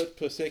liyot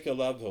posek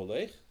alav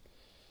holech.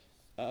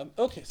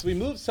 Okay, so we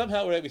move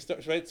somehow, right? We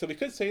start, right? So we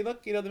could say,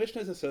 look, the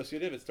Mishnah is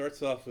associative. It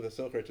starts off with a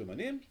socher to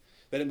manim,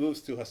 then it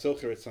moves to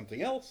hasocher, it's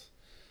something else.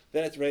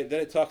 Then it's right. Then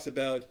it talks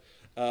about,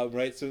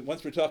 right? So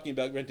once we're talking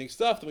about renting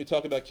stuff, then we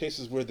talk about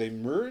cases where they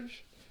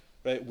merge,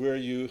 right? Where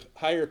you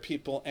hire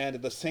people and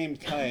at the same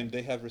time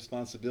they have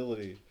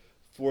responsibility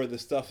for the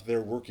stuff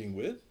they're working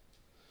with,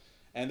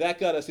 and that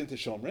got us into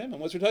shomrim. And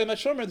once we're talking about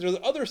shomrim, there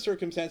are other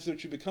circumstances in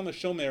which you become a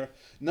shomer,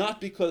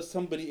 not because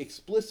somebody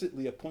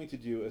explicitly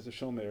appointed you as a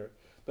shomer,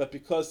 but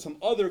because some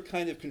other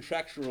kind of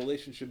contractual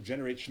relationship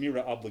generates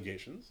shmira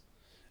obligations,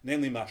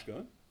 namely mashkon.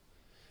 And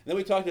then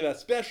we talked about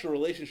special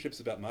relationships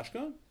about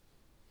mashkon,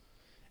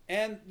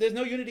 and there's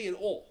no unity at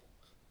all.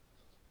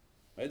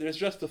 Right? There's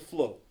just a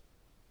flow.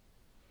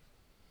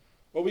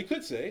 Or we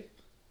could say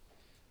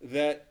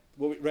that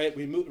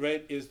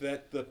is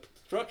that the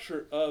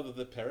structure of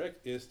the parak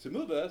is to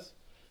move us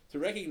to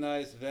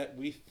recognize that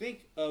we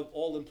think of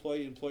all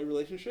employee-employee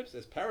relationships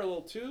as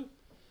parallel to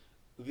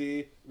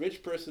the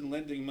rich person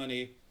lending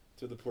money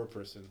to the poor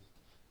person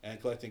and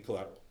collecting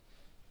collateral.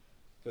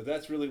 Because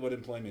that's really what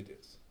employment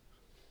is.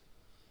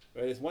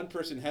 Right? If one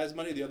person has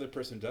money, the other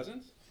person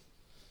doesn't,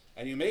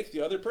 and you make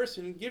the other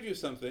person give you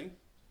something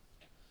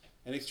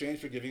in exchange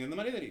for giving them the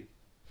money they need.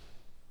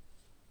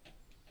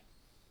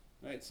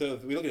 Right? So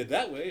if we look at it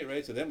that way,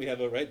 right? So then we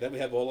have all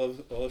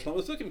of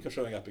Shlomo Sukkim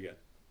showing up again.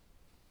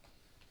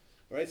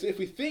 Right? So if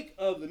we think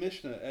of the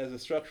Mishnah as a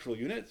structural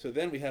unit, so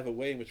then we have a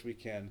way in which we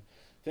can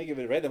think of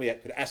it, right? Then we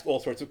could ask all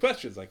sorts of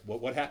questions, like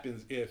what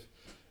happens if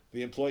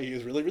the employee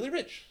is really, really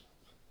rich?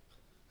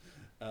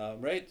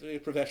 Right?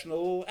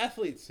 Professional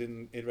athletes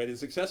in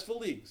successful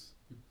leagues.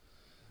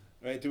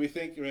 Right? Do we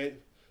think, right?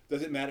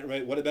 Does it matter,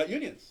 right? What about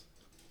unions?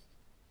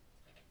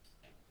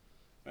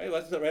 Right? We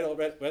have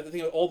to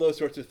think of all those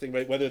sorts of things,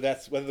 right? Whether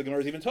the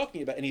Gemara is even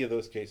talking about any of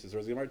those cases, or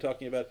is the Gemara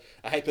talking about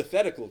a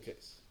hypothetical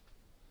case?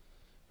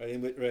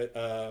 Right?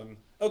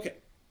 Okay.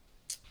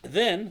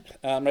 Then,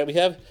 right, we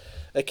have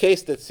a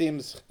case that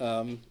seems,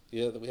 we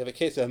have a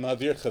case of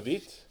Ma'avir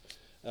Chavit,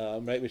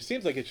 right, which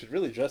seems like it should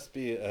really just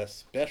be a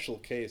special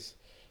case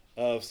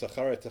of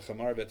Sachar et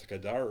Chamar bet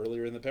Kadar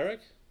earlier in the parak,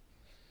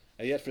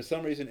 and yet for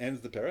some reason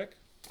ends the parak.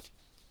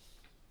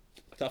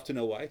 Tough to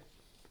know why.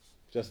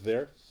 Just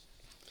there.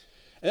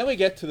 And then we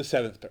get to the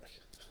 7th parak.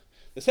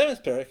 The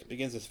 7th parak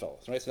begins as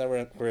follows, right? So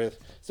now we're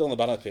still on the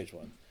bottom of page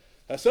 1.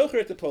 Hasocher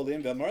et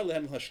Polim v'amar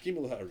lehem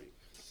hashkimu l'ha'arim.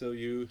 So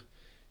you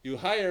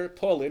hire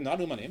Polim, not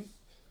Umanim.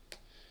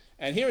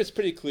 And here it's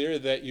pretty clear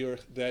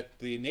that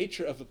the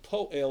nature of the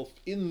Poel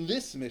in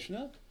this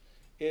Mishnah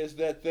is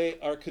that they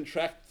are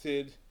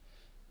contracted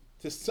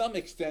to some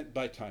extent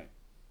by time.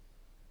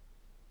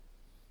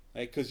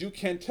 right? Because you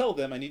can tell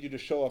them, I need you to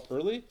show up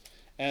early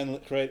and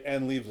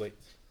leave late.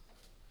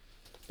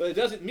 But it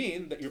doesn't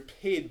mean that you're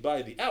paid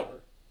by the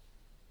hour.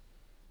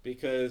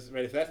 Because,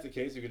 right, if that's the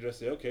case, you could just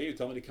say, okay, you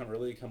tell me to come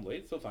early, you come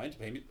late, so fine,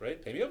 pay me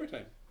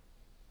overtime.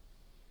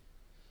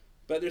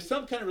 But there's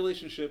some kind of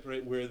relationship,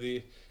 right, where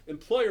the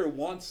employer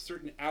wants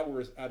certain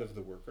hours out of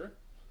the worker.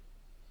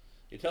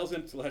 It tells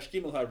him to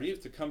hashkim al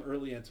hariv, to come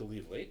early and to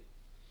leave late.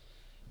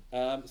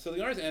 So the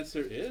Gemara's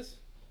answer is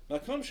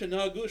makom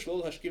shenagu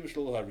shlol hashkim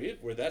shlol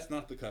hariv, where that's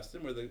not the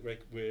custom,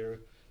 where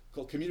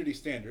called community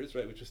standards,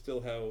 right, which is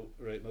still how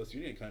most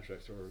union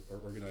contracts are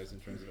organized in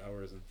terms of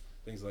hours and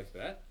things like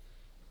that.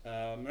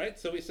 Right,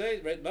 so we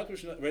say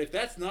if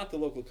that's not the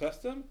local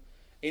custom,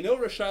 eino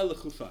rashai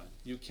lechufan,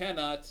 you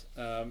cannot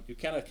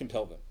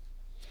compel them.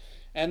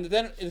 And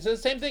then it's the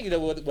same thing,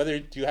 whether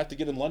do you have to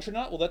give them lunch or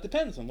not? Well, that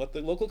depends on what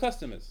the local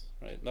custom is,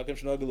 right? Makom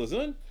shenagu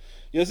lazun,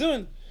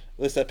 yazun,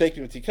 l'sapek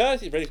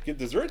b'mitikas, you're ready to give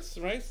desserts,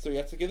 right? So you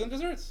have to give them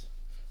desserts.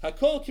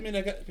 Hakol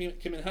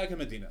kiminhag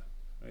medina,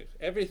 right?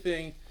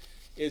 Everything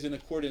is in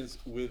accordance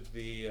with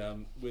the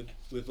with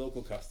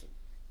local custom.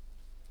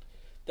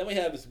 Then we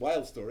have this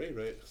wild story,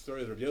 right?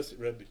 Story of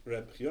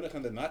Reb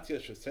Yochanan ben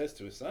Mattias says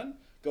to his son,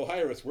 "Go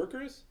hire us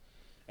workers,"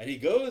 and he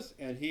goes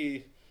and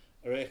he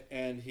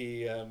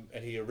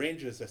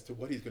arranges as to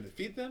what he's going to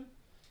feed them,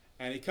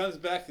 and he comes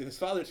back and his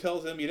father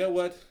tells him, "You know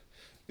what?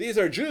 These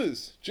are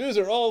Jews. Jews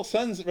are all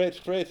sons, right?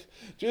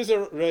 Jews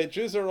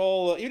are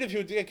all. Even if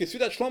you did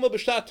Kesudat Shlomo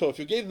b'Shato, if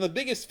you gave them the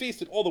biggest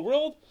feast in all the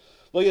world,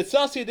 lo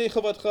yitzasi yedei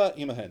chavatcha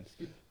imahen,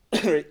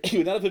 you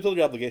would not have fulfilled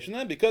your obligation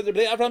then because they're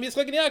bnei Avraham,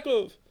 Yitzchak, and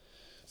Yaakov."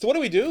 So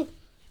what do?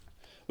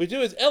 We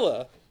do is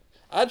Ella,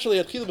 actually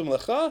atchilu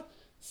b'melacha,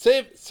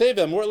 save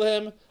amor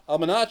lehem, al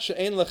manat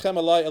she'ein lechem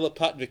alai ela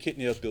pat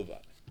v'kitniot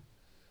bilvad.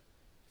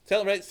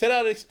 Set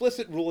out an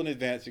explicit rule in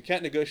advance. You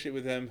can't negotiate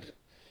with them.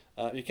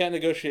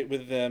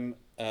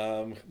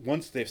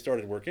 Once they've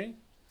started working,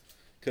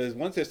 because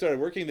once they've started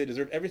working, they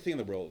deserve everything in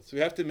the world. So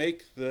we have to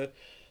make the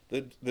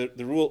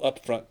rule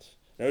up front.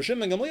 Now Rosh ben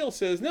Gamliel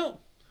says no.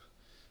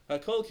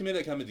 Hakol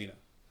k'minhag hamedina.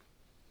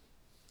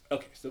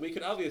 Okay, so we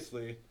could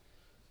obviously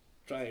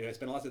I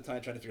spend lots of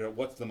time trying to figure out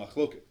what's the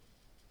machloket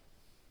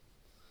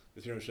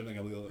between Rosh ben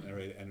Gamliel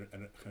and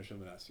Rosh ben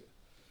Asya.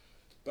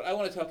 But I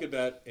want to talk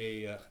about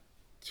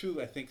two,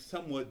 I think,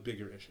 somewhat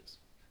bigger issues.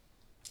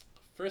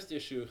 First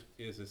issue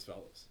is as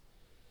follows.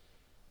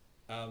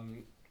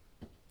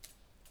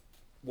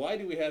 Why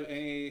do we have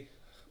any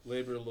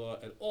labor law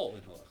at all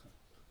in halacha?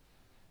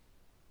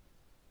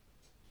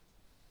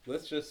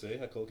 Let's just say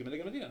hakol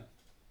k'minhag hamedina.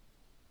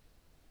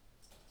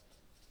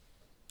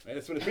 Right,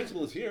 that's what the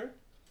principle is here.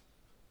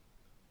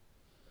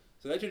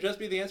 So that should just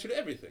be the answer to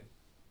everything.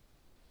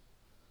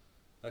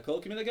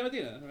 Hakol k'minhag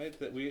hamedina, right?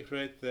 That we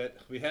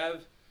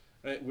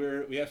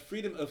have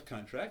freedom of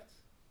contract.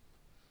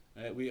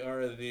 Right? We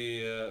are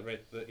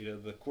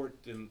the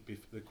court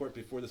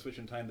before the switch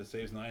in time that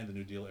saves nine, the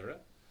New Deal era.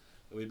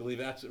 We believe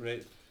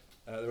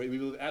we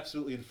believe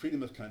absolutely in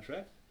freedom of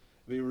contract.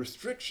 We have a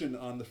restriction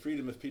on the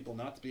freedom of people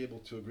not to be able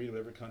to agree to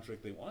whatever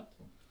contract they want.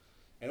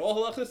 And all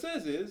halacha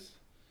says is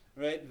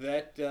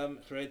that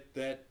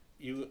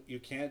you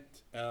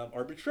can't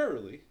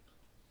arbitrarily,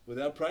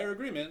 without prior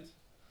agreement,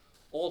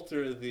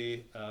 alter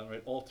the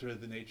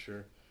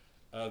nature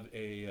of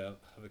a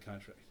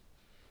contract.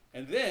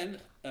 And then,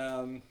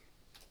 and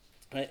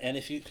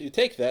if you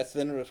take that, so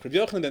then Reb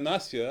Yochanan ben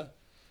Masya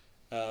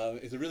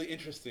is a really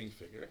interesting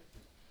figure,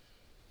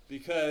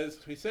 because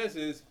what he says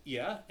is,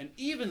 and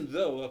even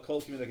though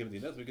hakol k'minhag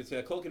hamedina, so we could say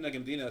hakol k'minhag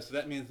hamedina, so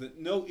that means that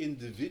no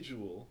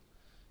individual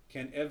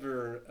can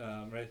ever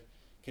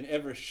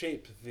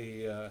shape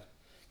the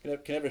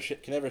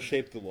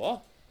shape the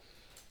law,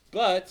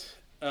 but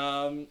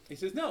he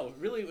says no.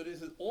 Really, what it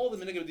is all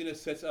the minhag hamedina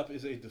sets up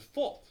is a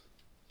default.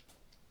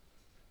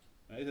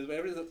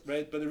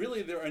 Right? But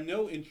really, there are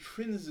no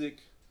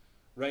intrinsic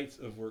rights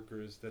of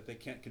workers that they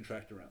can't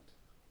contract around.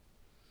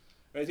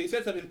 Right? So he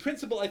says that in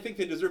principle, I think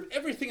they deserve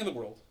everything in the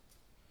world.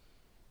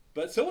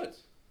 But so what?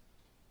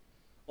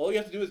 All you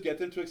have to do is get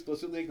them to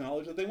explicitly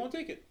acknowledge that they won't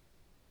take it.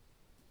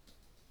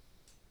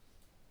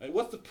 Right?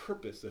 What's the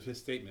purpose of his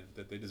statement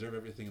that they deserve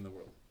everything in the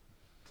world?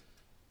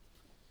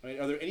 Right?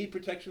 Are there any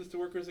protections to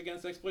workers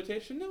against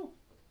exploitation? No.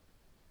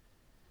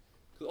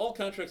 Because all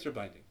contracts are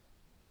binding.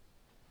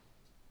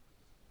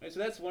 Right? So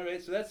that's one.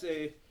 Right? So that's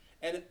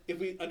and if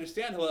we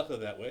understand halacha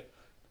that way,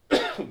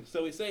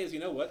 so we say is, you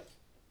know what?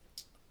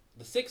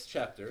 The 6th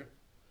chapter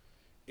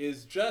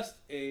is just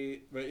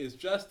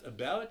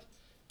about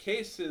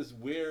cases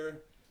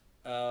where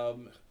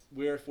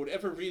for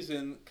whatever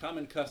reason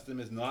common custom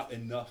is not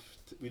enough.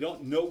 We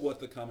don't know what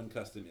the common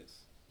custom is.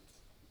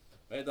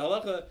 Right? The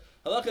halacha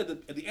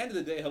at the end of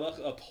the day,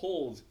 halacha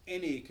upholds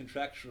any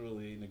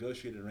contractually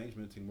negotiated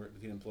arrangement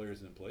between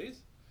employers and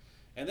employees.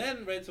 And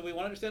then, right, so we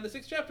want to understand the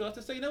 6th chapter. We'll have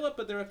to say, you know what?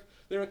 But there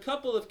are a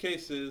couple of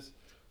cases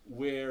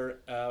where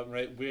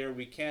where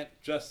we can't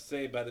just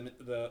say by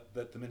that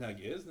the minhag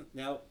is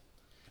now,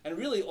 and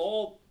really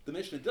all the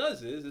Mishnah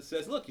does is it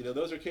says, look,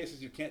 those are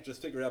cases you can't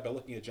just figure out by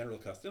looking at general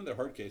custom. They're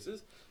hard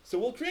cases, so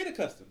we'll create a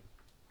custom.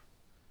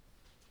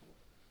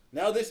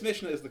 Now this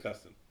Mishnah is the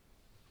custom.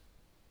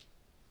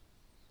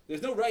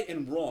 There's no right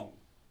and wrong.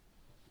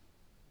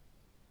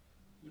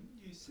 Wouldn't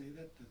you say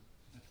that the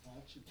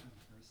default should come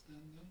first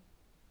then,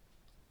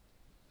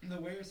 though? The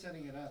way you're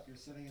setting it up, you're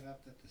setting it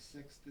up that the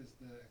sixth is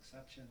the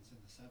exceptions and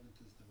the seventh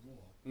is the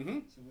rule.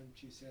 Mm-hmm. So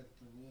wouldn't you say that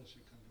the rule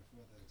should come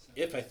before the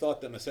exceptions? If I thought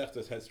that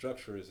Masechtas had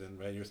structures and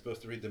you're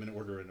supposed to read them in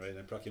order and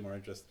and prakim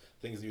aren't just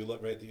things that you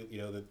look that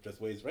that just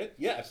ways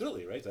yeah,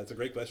 absolutely, right. So that's a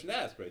great question to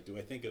ask, right? Do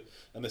I think of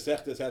a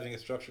Masechta as having a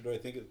structure? Do I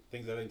think of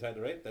things having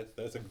title, right?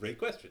 That's a great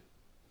question.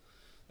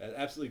 An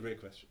absolutely great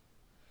question.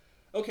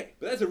 Okay,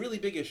 but that's a really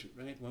big issue,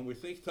 right? When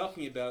we're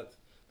talking about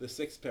the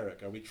sixth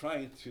parak, are we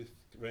trying to,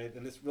 right?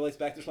 And this relates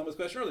back to Shlomo's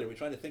question earlier. Are we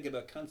trying to think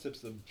about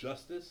concepts of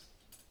justice,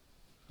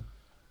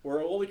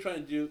 or all we're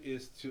trying to do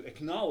is to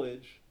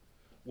acknowledge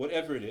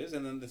whatever it is,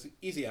 and then this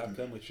easy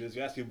outcome, which is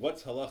you ask me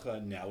what's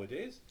halacha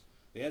nowadays.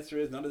 The answer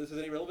is none of this has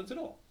any relevance at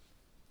all.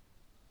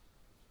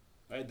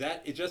 Right?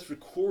 That it just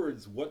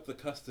records what the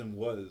custom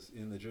was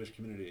in the Jewish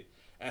community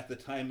at the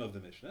time of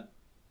the Mishnah,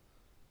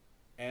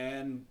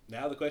 and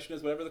now the question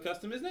is whatever the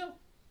custom is now.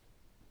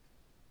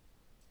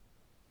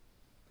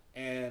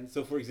 And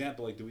so, for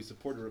example, like, do we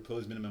support or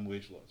oppose minimum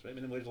wage laws? Right?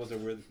 Minimum wage laws are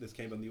where this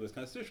came from the U.S.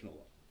 constitutional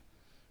law.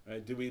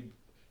 Right? Do we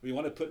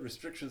want to put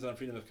restrictions on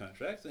freedom of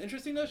contracts? An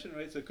interesting notion,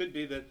 right? So it could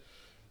be that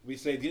we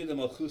say Dina de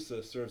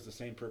Malchusa serves the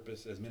same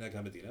purpose as Minhag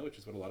HaMedina, which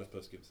is what a lot of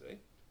poskim say.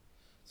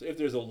 So if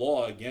there's a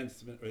law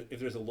against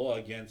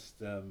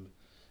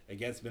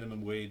against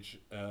minimum wage,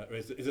 or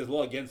is there's a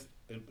law against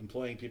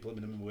employing people at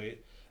minimum wage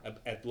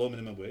at below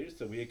minimum wage,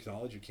 so we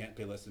acknowledge you can't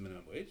pay less than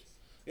minimum wage.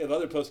 We have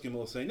other poskim who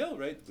will say no,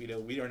 right?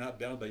 We are not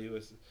bound by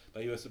U.S.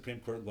 Supreme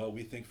Court law.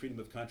 We think freedom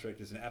of contract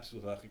is an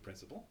absolute halachic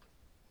principle.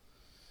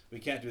 We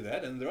can't do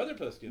that. And there are other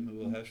poskim who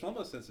will have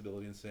Shlomo's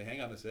sensibility and say,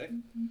 hang on a sec,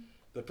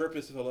 the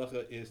purpose of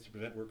halacha is to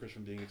prevent workers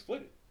from being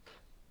exploited.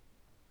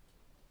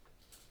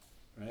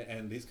 Right?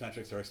 And these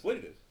contracts are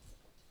exploitative.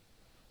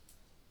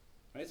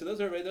 Right? So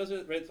those are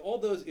right, all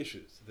those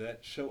issues that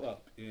show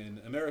up in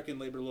American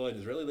labor law and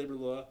Israeli labor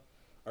law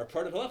are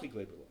part of halachic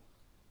labor law.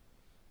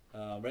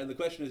 Right, and the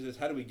question is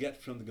how do we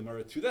get from the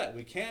Gemara to that?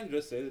 We can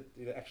just say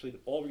that actually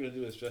all we're going to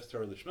do is just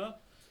Torah Lishma,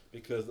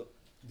 because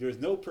there's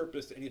no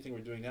purpose to anything we're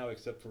doing now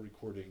except for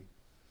recording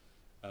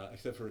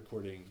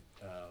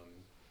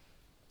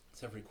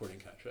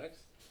contracts.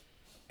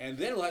 And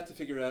then we'll have to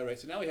figure out, right,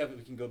 so now we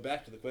can go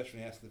back to the question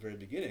we asked at the very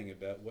beginning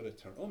about what a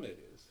Taromet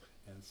is,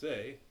 and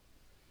say,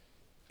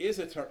 is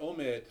a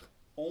Taromet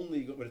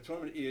only, what a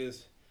Taromet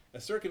is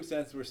a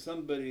circumstance where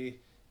somebody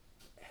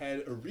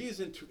had a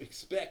reason to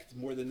expect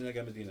more than Minhag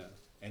HaMedina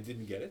and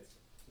didn't get it?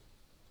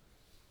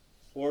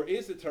 Or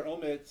is the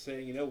Taromet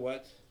saying, you know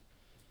what,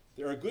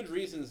 there are good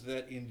reasons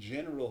that in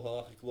general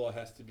halachic law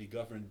has to be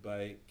governed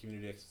by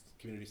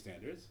community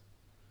standards,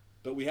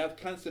 but we have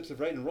concepts of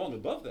right and wrong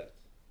above that.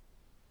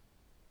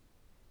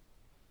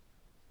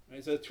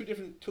 Right, so two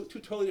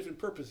totally different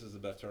purposes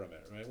about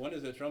Taromet. Right? One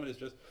is that Taromet is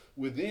just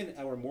within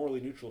our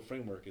morally neutral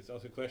framework. It's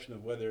also a question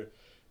of whether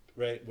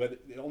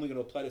it's only going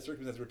to apply to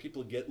circumstances where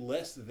people get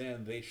less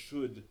than they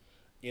should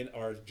in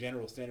our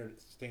general standard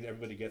thing that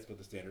everybody gets what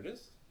the standard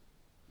is.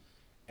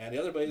 And the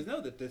other way is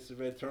no, that this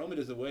Taromet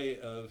is a way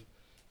of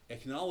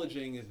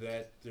acknowledging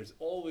that there's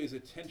always a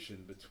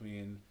tension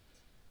between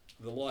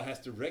the law has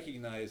to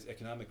recognize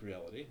economic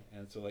reality,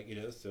 and so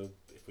so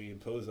if we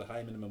impose a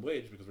high minimum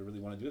wage because we really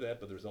want to do that,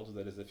 but the result of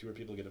that is that fewer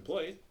people get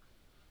employed,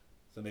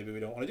 so maybe we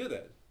don't want to do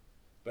that.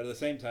 But at the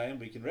same time,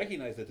 we can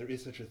recognize that there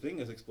is such a thing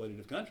as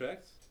exploitative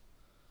contracts.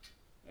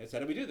 Right? So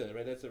how do we do that?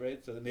 Right? That's it,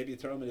 right. So that maybe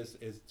Taromet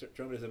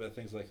is about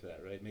things like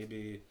that, right?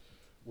 Maybe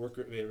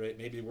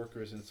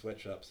workers in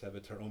sweatshops have a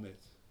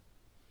Taromet,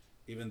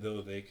 even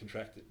though they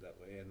contracted that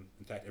way, and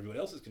in fact everyone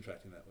else is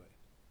contracting that way.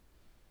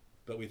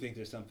 But we think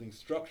there's something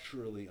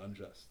structurally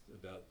unjust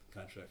about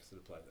contracts that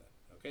apply that.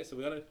 Okay, so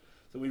when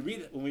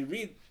we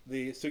read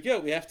the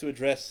sugya, we have to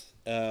address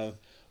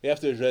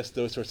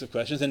those sorts of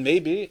questions, and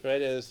maybe,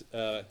 right, as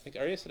I think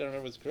Arya said, I don't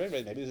remember what's correct,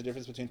 right? Maybe there's a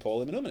difference between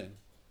Paul and Menuhin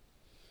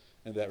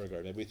in that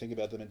regard. Maybe we think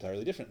about them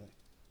entirely differently.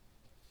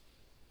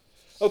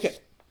 Okay.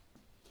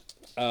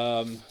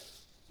 Are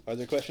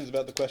there questions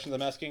about the questions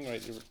I'm asking?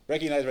 Right, you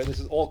recognize, right? This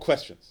is all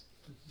questions.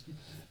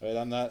 Right,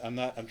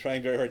 I'm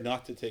trying very hard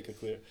not to take a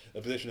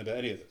position about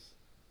any of this.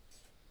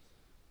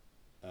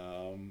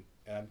 And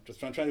I'm just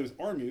trying to do is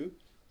arm you,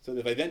 so that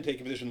if I then take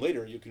a position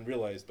later, you can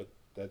realize, that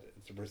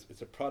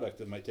it's a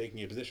product of my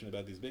taking a position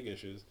about these big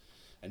issues,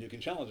 and you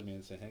can challenge me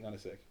and say, hang on a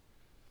sec.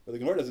 But the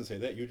Gemara doesn't say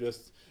that. You're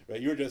just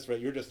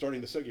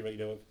starting the sugi, right?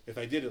 If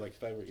I did it, like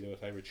if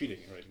I were cheating,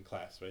 right, in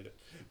class, right?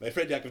 My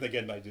friend Yaakov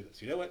again might do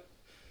this. You know what?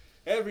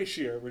 Every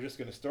shir, we're just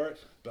going to start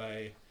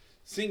by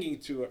singing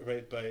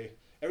by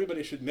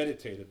everybody should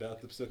meditate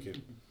about the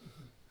psukim,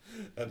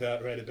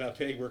 about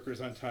paying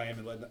workers on time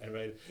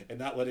and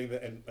not letting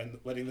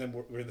them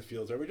work in the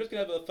fields. Right? We're just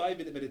going to have a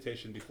 5-minute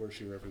meditation before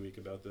shir every week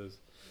about those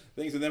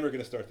things, and then we're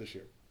going to start the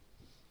shir.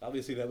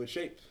 Obviously, that would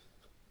shape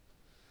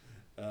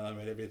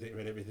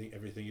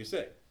everything you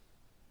say.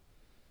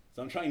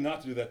 So I'm trying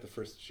not to do that the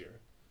first shir,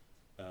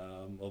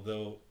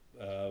 although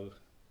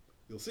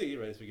you'll see,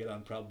 right, as we get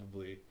on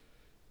probably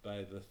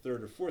by the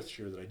third or fourth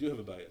shir that I do have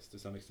a bias to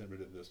some extent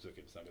rid of those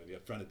psukim. So I'm going to be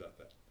upfront about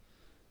that.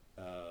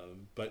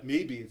 But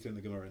maybe it's in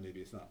the Gemara, and maybe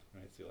it's not,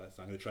 right? So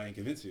I'm going to try and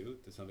convince you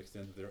to some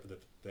extent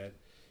that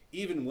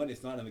even when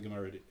it's not in the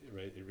Gemara,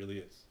 right, it really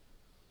is.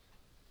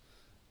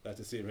 That's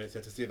to see, right? So I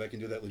have to see if I can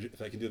do that.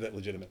 If I can do that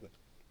legitimately.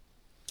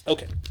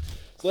 Okay,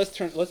 so let's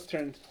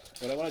turn.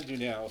 What I want to do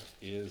now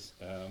is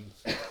have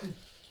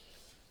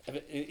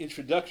an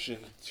introduction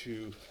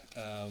to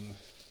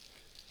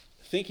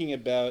thinking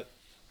about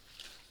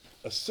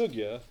a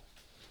sugya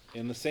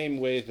in the same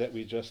way that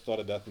we just thought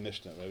about the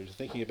Mishnah. Right? We're just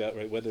thinking about,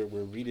 right, whether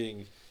we're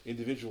reading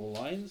individual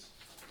lines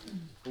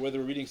or whether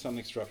we're reading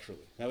something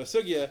structurally. Now, a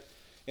sugya,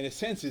 in a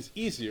sense, is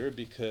easier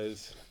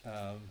because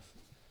a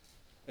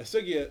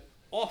sugya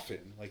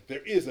often, like,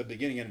 there is a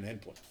beginning and an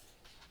end point.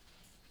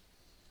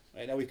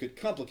 Right? Now, we could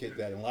complicate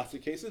that in lots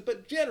of cases,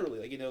 but generally,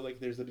 like,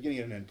 there's a beginning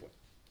and an end point.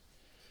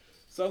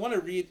 So I want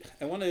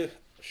to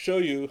show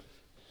you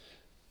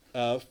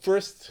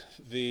first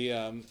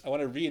I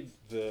want to read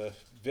the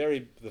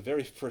very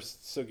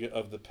first sugya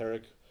of the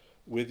parak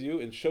with you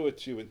and show it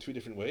to you in two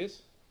different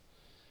ways.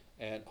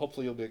 And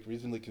hopefully you'll be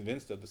reasonably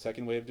convinced that the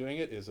second way of doing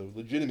it is a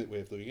legitimate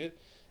way of doing it.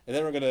 And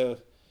then we're going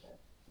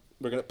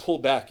to pull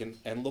back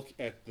and look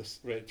at this.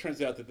 Right? It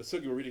turns out that the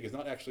sugya we're reading is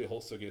not actually a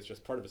whole sugya, it's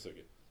just part of a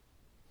sugya.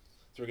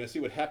 So we're going to see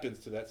what happens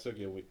to that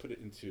sugya when we put it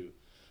into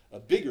a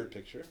bigger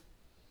picture.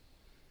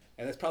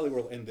 And that's probably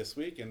where we'll end this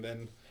week. And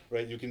then,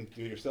 right, you can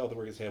do yourself the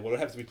work and say, well, what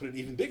happens if we put an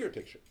even bigger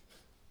picture?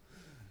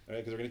 All right,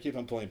 because we're going to keep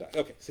on pulling back.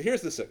 Okay, so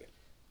here's the sugya.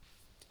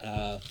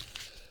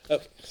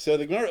 Okay, so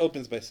the Gemara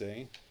opens by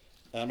saying,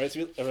 right,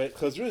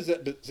 Chazru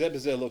zeh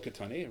b'zeh lo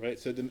katani, right?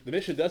 So the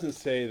Mishnah doesn't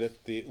say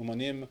that the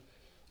umanim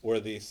or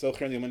the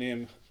socher and the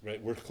umanim,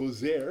 right, were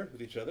chuzer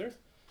with each other.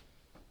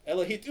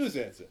 Elahit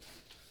uzeh. So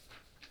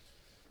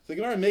the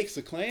Gemara makes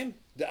the claim,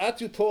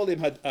 da'atu po'alim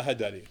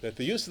ahadari, that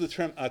the use of the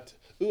term atu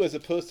as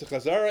opposed to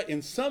chazara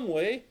in some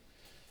way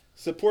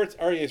supports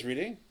Aryeh's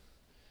reading,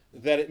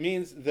 that it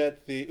means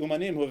that the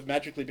umanim who have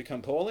magically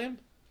become po'alim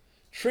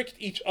tricked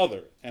each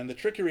other, and the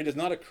trickery does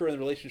not occur in the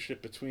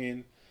relationship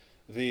between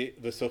the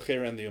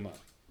socher and the uman.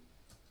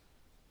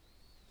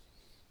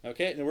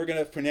 Okay, and we're going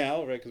to, for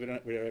now, right, because we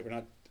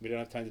don't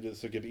have time to do the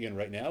sugya b'in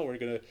right now, we're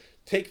going to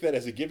take that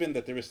as a given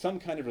that there is some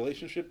kind of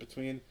relationship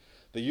between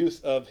the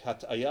use of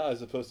hat'aya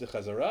as opposed to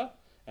chazara,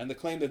 and the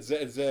claim that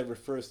zeh zeh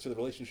refers to the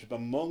relationship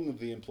among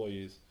the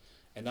employees,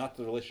 and not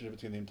the relationship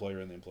between the employer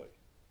and the employee.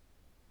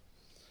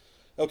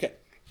 Okay,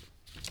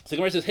 so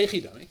Gemara says,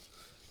 Heichi dami.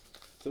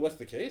 So what's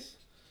the case?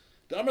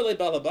 Da'amar le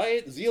bal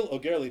habayit zil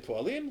oger li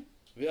po'alim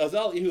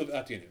ve'azal ihu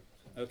v'atinu.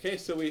 Okay,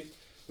 so we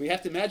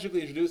have to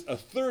magically introduce a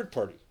third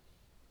party.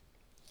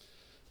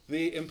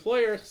 The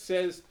employer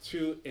says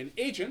to an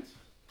agent,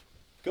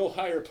 go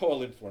hire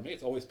po'alim for me.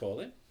 It's always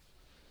po'alim.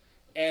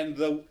 And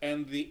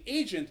the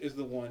agent is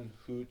the one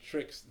who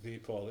tricks the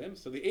po'alim.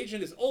 So the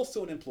agent is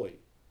also an employee.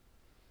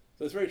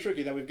 So it's very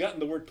tricky. Now we've gotten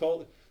the word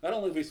po'alim. Not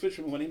only have we switched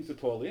from umanim to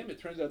po'alim, it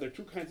turns out there are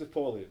two kinds of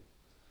po'alim.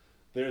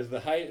 There's the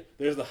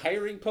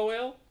hiring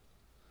po'el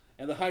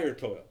and the hired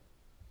po'el.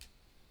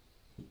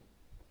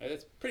 Right,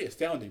 that's pretty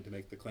astounding to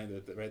make the claim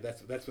that, right,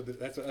 that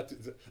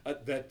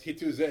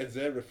hitu zeh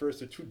zeh refers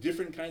to two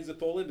different kinds of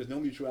po'alim. There's no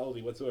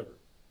mutuality whatsoever.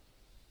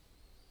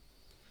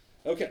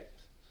 Okay.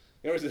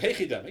 In other words,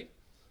 heichi dami.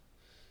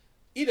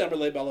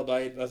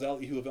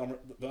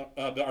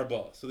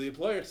 So the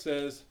employer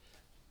says,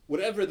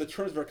 whatever the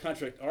terms of our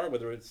contract are,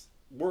 whether it's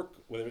work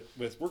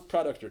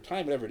product or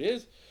time, whatever it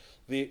is,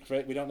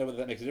 right, we don't know whether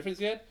that makes a difference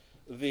yet.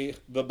 The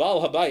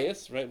Baal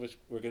Habayis, right, which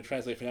we're going to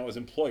translate for now as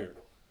employer,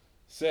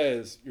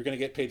 says you're going to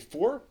get paid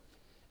 4,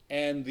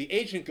 and the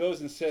agent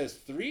goes and says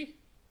 3.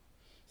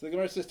 So the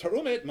Gemara says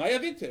tarumet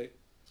mayavinte.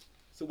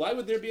 So why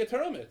would there be a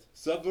tarumet?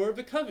 Savur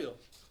v'kavil.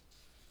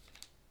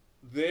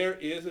 There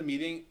is a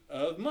meeting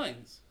of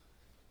minds.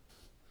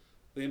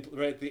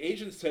 The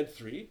agent said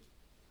 3.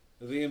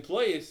 The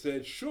employee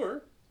said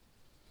sure.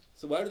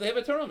 So why do they have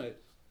a tarumet?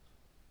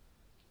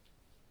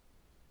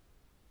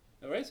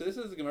 All right, so this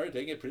is the Gemara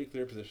taking a pretty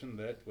clear position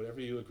that whatever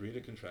you agree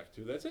to contract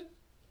to, that's it.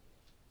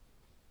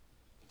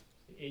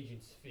 The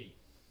agent's fee.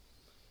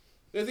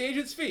 There's the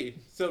agent's fee.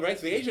 So, right,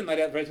 so the agent might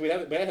have, right, so we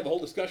have a whole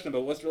discussion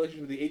about what's the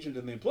relationship between the agent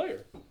and the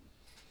employer.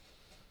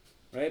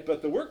 Right,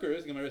 but the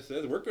workers, Gemara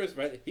says,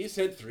 right, he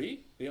said 3,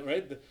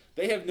 right,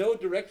 they have no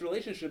direct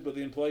relationship with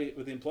the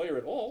employer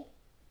at all.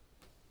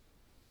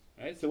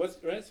 Right, so what's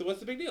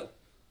the big deal?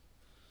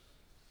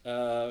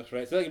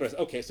 Right, so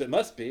okay, so it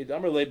must be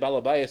Damarle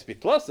Balabayas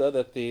Bitlasa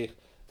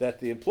that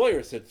the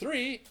employer said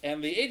 3,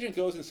 and the agent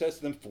goes and says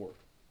to them 4.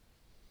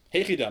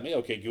 Heichidami,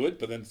 okay, good,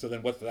 but then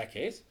what's that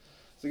case?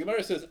 So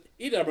Gemara says,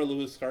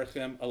 Idamarlu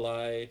Scharchem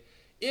Alai,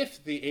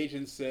 if the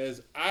agent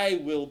says, I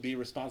will be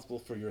responsible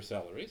for your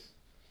salaries,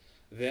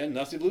 then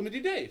Nasi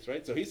Blumidi days,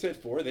 right? So he said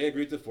 4, they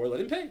agreed to 4, let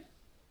him pay.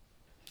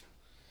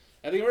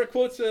 And the Gemara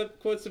quotes a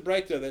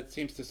Breita that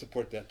seems to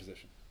support that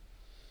position.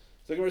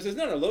 So the Gemara says,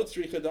 no, Lo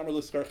Tzricha Damar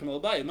Lu Scharchem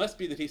Alai. It must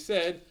be that he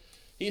said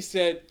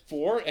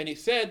 4, and he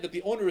said that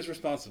the owner is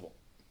responsible.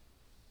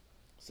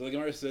 So the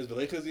Gemara says,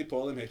 "V'leichazi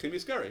polim hechim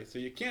yiskari." So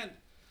you can't,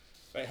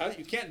 right?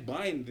 You can't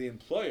bind the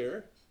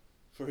employer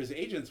for his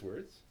agent's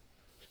words,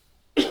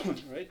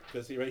 right?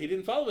 Because he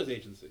didn't follow his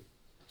agency.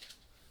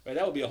 Right?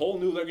 That would be a whole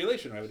new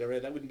regulation, right?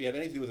 That wouldn't have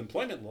anything to do with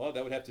employment law.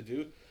 That would have to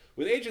do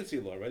with agency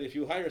law, right? If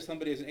you hire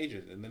somebody as an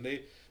agent and then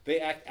they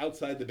act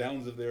outside the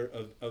bounds of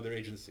their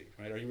agency,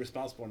 right? Are you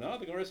responsible or not?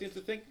 The Gemara seems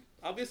to think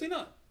obviously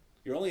not.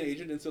 You're only an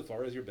agent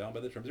insofar as you're bound by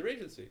the terms of your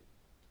agency.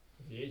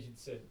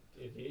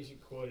 If the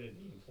agent quoted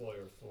the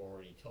employer 4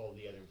 and he told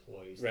the other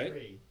employees Right.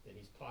 3, then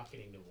he's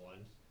pocketing the 1,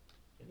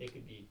 and they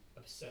could be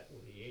upset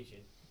with the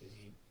agent because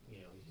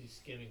he's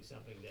skimming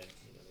something that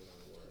they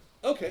don't work.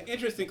 Okay,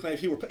 interesting claim.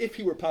 If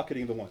he were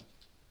pocketing the 1.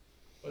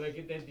 Well,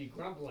 they'd be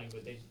grumbling,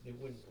 but they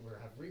wouldn't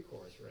have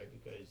recourse, right?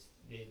 Because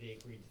they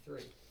agreed to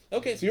 3.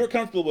 Okay, so you're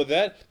comfortable with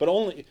that, but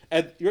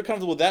you're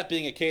comfortable with that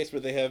being a case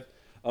where they have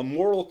a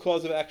moral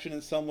cause of action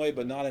in some way,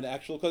 but not an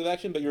actual cause of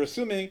action. But you're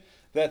assuming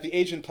that the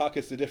agent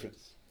pockets the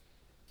difference.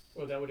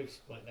 Well, that could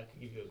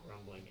give you a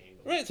grumbling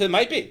angle. Right, so it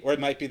might be, or it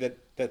might be that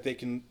they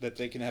can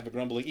have a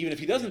grumbling even if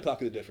he doesn't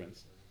pocket the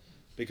difference,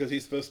 because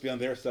he's supposed to be on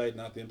their side,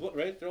 not the employer.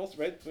 Right? They're also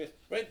right.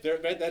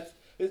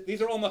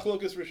 These are all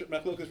machlokas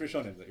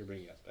rishonim that you're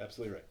bringing up.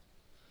 Absolutely right.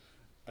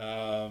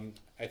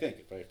 I think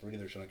if I'm reading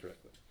the rishonim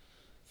correctly.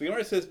 So the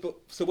Gemara says,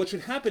 so what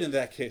should happen in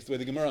that case, the way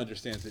the Gemara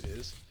understands it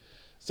is,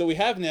 so we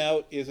have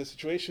now is a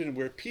situation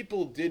where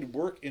people did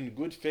work in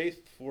good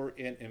faith for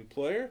an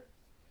employer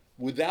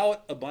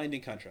without a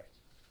binding contract.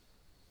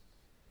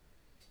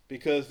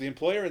 Because the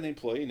employer and the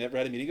employee never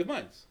had a meeting of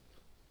minds.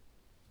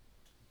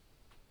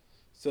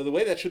 So the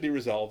way that should be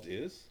resolved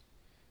is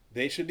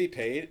they should be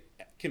paid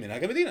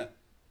kiminhag hamedina.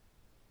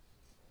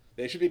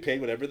 They should be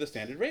paid whatever the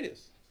standard rate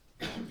is.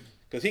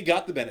 Because he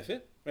got the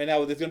benefit. Right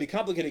now, there's going to be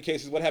complicated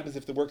cases. What happens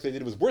if the work they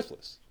did was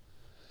worthless?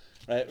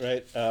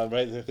 Right.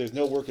 If there's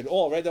no work at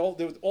all, right?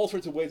 There's all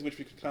sorts of ways in which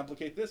we could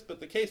complicate this. But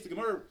the case the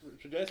Gemara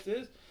suggests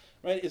is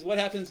what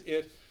happens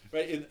if,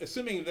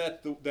 assuming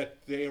that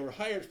they were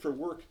hired for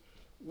work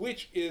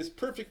which is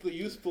perfectly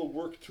useful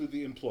work to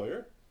the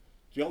employer.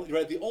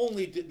 The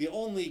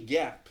only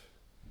gap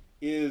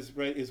is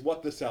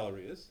what the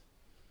salary is.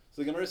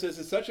 So the Gemara says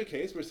in such a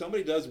case where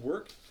somebody does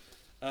work,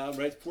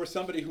 for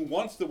somebody who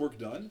wants the work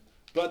done,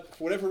 but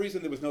for whatever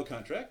reason there was no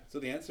contract. So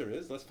the answer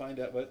is let's find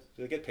out what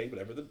they get paid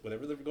whatever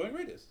the going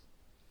rate is.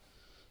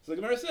 So the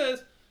Gemara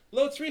says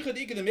lo tzricha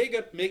ika de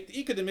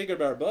megar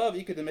barbav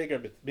ika de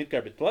megar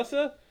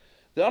bitplasa.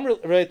 So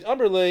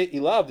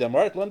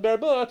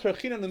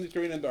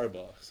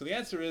the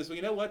answer is, well,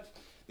 you know what?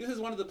 This is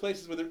one of the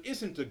places where there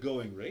isn't a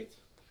going rate.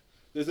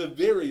 There's a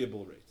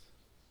variable rate.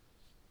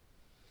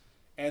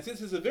 And since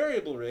there's a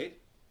variable rate,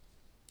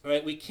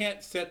 right, we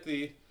can't set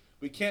the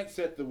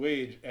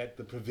wage at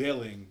the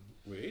prevailing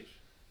wage.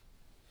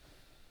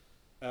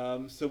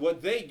 So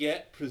what they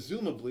get,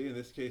 presumably in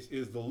this case,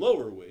 is the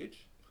lower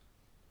wage.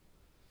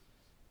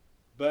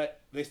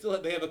 But they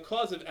have a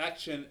cause of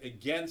action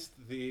against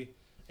the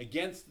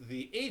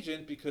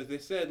agent because they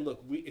said,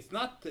 look, it's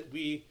not that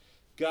we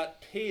got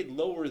paid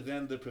lower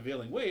than the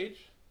prevailing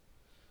wage,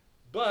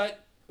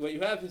 but what you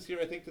have is here,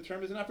 I think the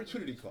term is an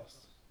opportunity cost.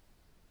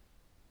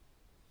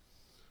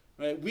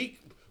 Right?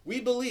 We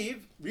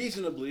believe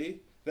reasonably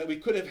that we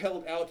could have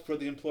held out for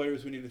the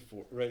employers who needed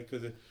for, right?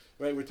 Because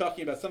we're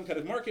talking about some kind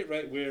of market,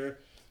 right, where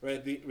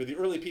the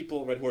early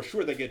people, right, who are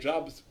sure they get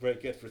jobs,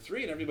 right, get for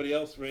 3, and everybody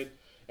else, right,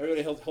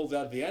 everybody holds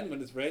out at the end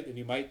when it's right, and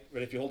you might,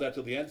 right, if you hold out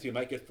till the end, so you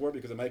might get 4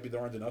 because it might be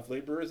there aren't enough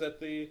laborers at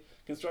the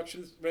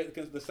construction, right,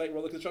 the site where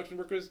all the construction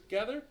workers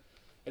gather,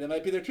 and it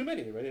might be there too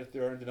many, right? If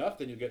there aren't enough,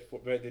 then you get 4,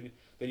 right? Then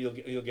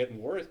you'll get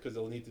more because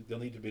they'll need to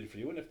bid for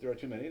you, and if there are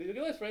too many, then you'll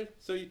get less, right?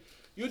 So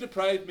you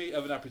deprive me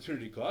of an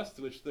opportunity cost,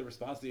 to which the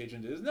response of the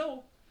agent is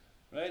no,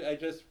 right?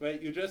 It's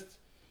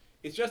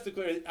just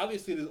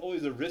obviously there's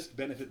always a risk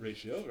benefit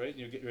ratio, right?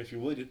 If you're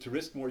willing to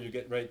risk more,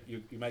 you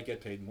might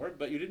get paid more,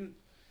 but you didn't.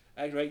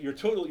 Right,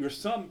 your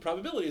sum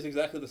probability is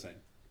exactly the same.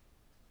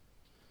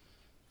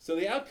 So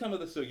the outcome of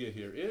the sugya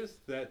here is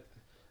that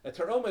a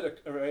taromet,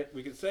 right?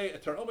 We could say a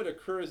taromet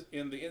occurs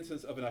in the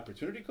instance of an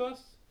opportunity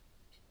cost.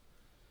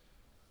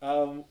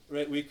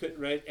 Right, we could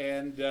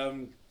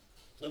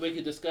we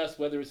could discuss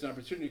whether it's an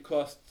opportunity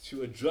cost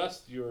to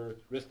adjust your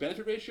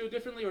risk-benefit ratio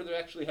differently, or there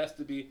actually has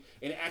to be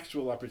an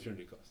actual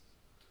opportunity cost.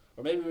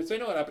 Or maybe we would say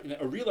no,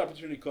 a real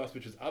opportunity cost,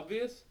 which is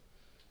obvious.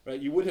 Right,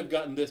 you would have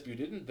gotten this, but you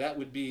didn't. That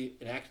would be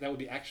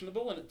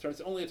actionable, and it turns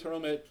only a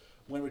taromet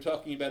when we're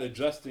talking about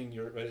adjusting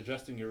your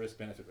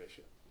risk-benefit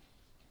ratio.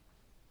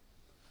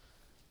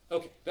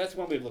 Okay, that's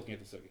one way of looking at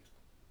the sugya.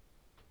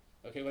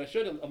 Okay, what I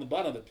showed on the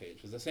bottom of the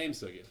page is the same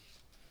sugya,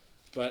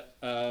 but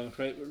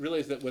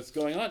realize that what's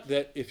going on,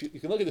 that if you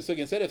can look at the sugya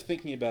instead of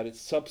thinking about it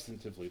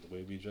substantively the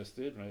way we just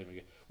did, right?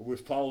 We're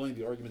following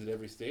the argument at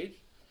every stage.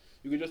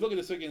 You can just look at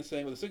the sugya and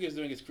say, what the sugya is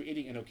doing is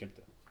creating an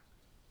okimta.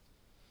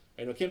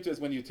 Right, okimta is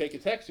when you take a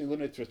text and you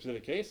limit it to a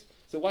specific case.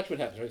 So watch what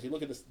happens. Right, so you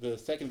look at the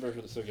second version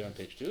of the sugya on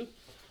page 2.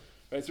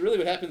 Right, so really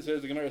what happens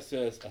is the Gemara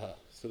says,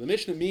 so the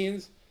Mishnah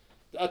means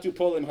the atu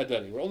polim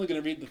hadari. We're only going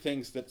to read the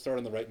things that start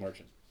on the right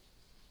margin.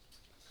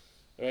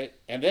 right?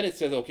 And then it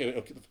says,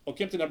 okay,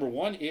 okimta number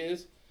one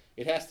is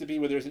it has to be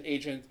where there's an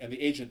agent and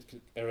the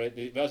agent, all right?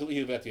 Okay,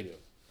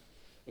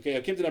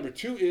 okimta number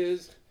two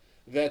is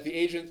that the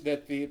agent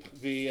that the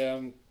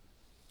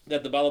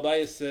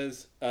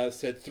balabayas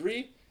said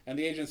 3 and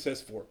the agent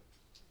says 4.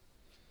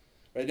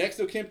 Right. Next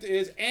okimta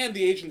is and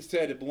the agent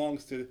said that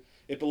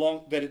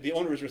the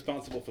owner is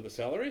responsible for the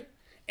salary,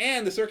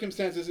 and the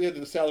circumstances is that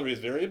the salary is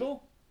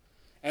variable,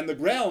 and the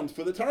ground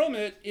for the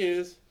taromet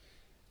is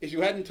if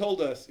you hadn't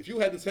told us, if you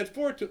hadn't said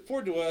 4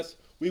 to us,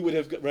 we would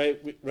have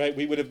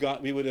we would have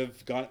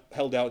gone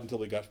held out until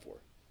we got 4.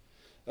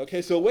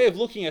 Okay, so a way of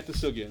looking at the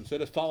sugya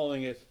instead of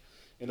following it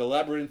in the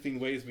labyrinthine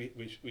ways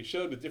we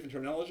showed with different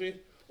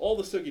terminology, all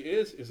the sugya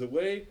is a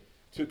way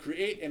to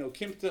create an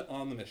okimta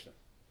on the Mishnah.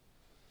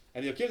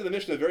 And the okimta of the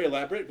Mishnah is very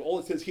elaborate, but all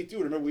it says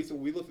hitu. Remember, when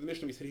we looked at the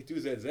Mishnah, we said hitu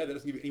zed zed. That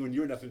doesn't give you anywhere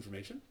near enough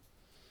information.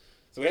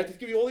 So we have to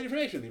give you all the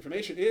information. The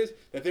information is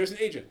that there's an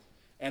agent,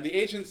 and the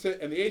agent said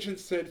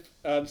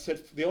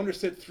the owner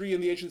said 3,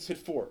 and the agent said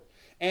 4,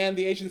 and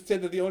the agent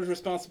said that the owner is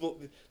responsible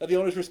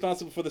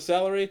for the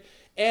salary,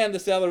 and the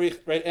salary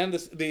and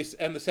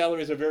the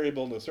salaries are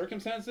variable in those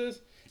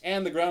circumstances,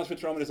 and the grounds for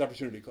taromet is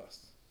opportunity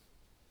costs.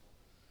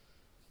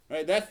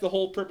 Right, that's the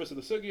whole purpose of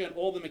the sugya, and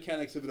all the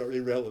mechanics of it are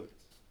irrelevant.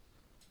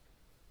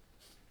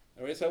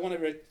 All right, so I want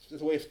to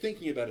just a way of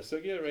thinking about a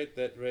sugya, right?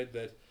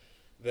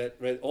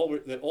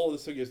 All the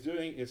sugya is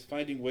doing is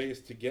finding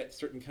ways to get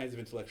certain kinds of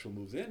intellectual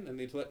moves in, and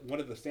one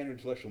of the standard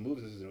intellectual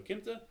moves is an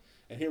okimta,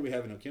 and here we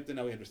have an okimta.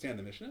 Now we understand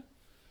the Mishnah,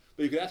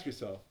 but you could ask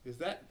yourself: is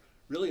that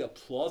really a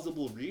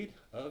plausible read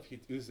of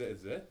hitu zeh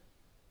zeh?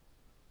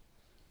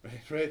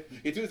 Right.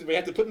 We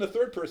have to put in the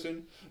third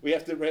person. We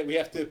have to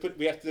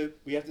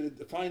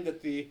define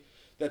that the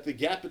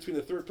gap between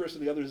the third person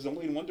and the other is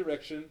only in one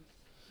direction.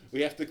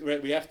 We have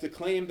to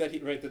claim that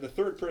that the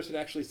third person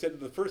actually said to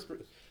the first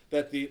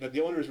that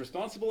the owner is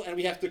responsible, and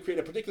we have to create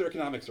a particular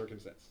economic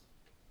circumstance.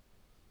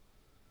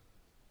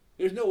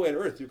 There's no way on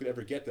earth you could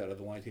ever get that out of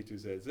the line hitu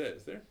zeh zeh,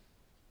 is there?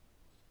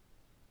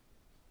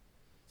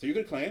 So you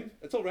could claim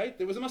that's all right.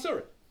 There was a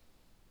masorah.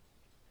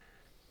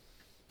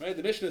 Right?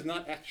 The Mishnah is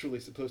not actually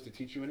supposed to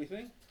teach you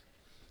anything.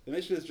 The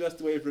Mishnah is just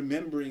a way of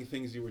remembering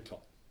things you were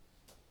taught.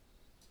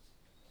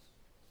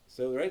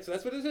 So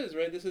that's what this is,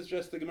 right? This is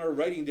just the Gemara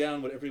writing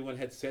down what everyone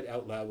had said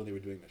out loud when they were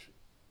doing Mishnah.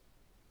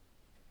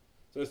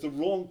 So it's the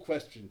wrong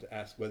question to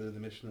ask whether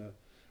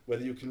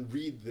you can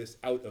read this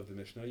out of the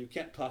Mishnah. You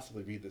can't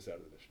possibly read this out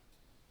of the Mishnah.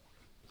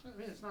 I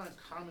mean, it's not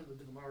uncommon that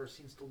the Gemara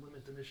seems to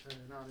limit the Mishnah in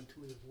a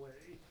non-intuitive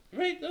way.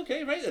 Right,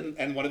 okay, right.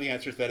 And one of the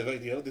answers to that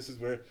is, this is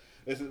where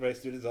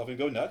students often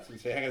go nuts and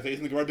say,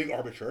 isn't the Gemara being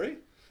arbitrary?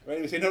 Right?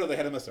 And we say, no, they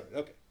had a masorah.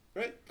 Okay,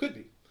 right? Could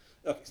be.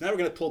 Okay, so now we're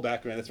going to pull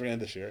back around. That's where we're going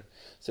to end this year.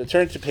 So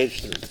turn to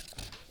page 3.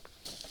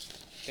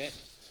 Okay.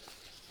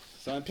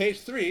 So on page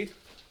 3,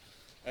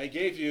 I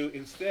gave you,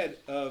 instead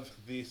of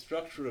the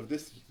structure of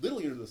this little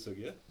unit of the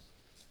sugya,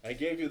 I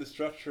gave you the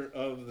structure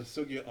of the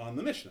sugya on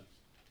the Mishnah.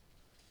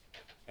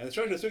 And the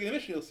structure of the sugya in the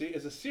Mishnah, you'll see,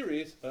 is a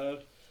series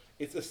of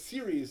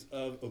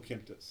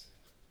okimtas.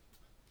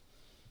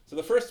 So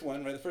the first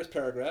one, right, the first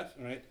paragraph,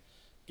 right,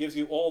 gives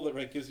you all the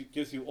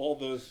gives you all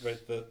those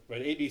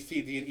A, B,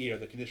 C, D, and E are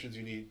the conditions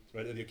you need,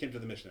 right, of the okimta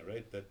of the Mishnah,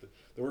 right? That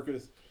the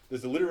workers,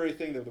 there's a literary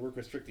thing that the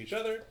workers trick each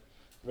other,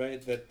 right?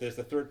 That there's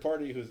a third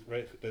party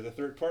there's a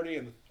third party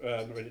and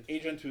an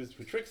agent who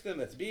tricks them.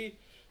 That's B.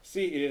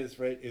 C is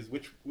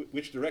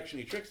which direction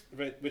he tricks,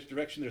 right? Which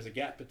direction there's a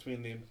gap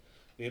between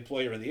the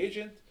employer and the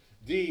agent.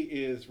 D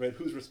is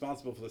who's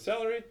responsible for the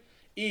salary.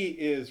 E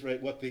is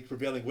what the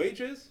prevailing wage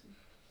is,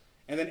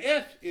 and then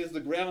F is the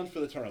ground for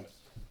the taromet.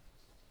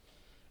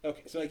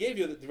 Okay, so I gave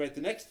you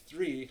the next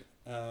 3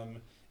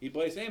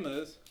 ibais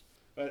emas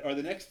are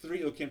the next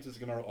 3 okimtas the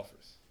Gemara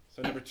offers.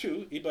 So number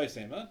 2, ibais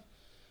ema,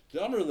 the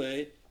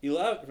amrle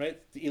ilav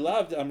the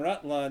ilav the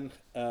amrat lan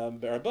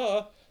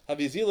be'arba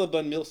havizila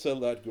ban milsa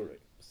lat gure.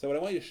 So what I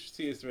want you to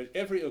see is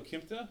every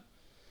okimta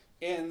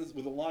ends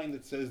with a line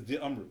that says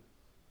de amru.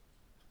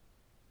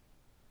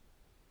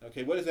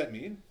 Okay, what does that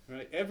mean?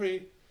 Right,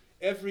 every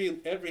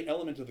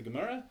element of the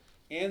Gemara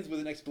ends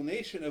with an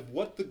explanation of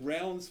what the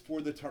grounds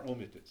for the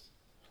taromet is.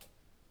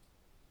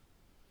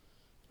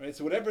 Right,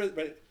 so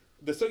the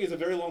sugya is a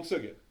very long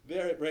sugya,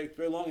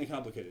 very long and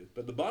complicated.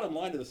 But the bottom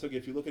line of the sugya,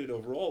 if you look at it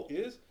overall,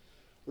 is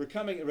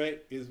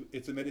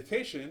it's a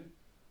meditation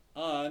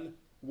on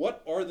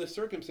what are the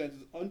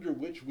circumstances under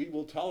which we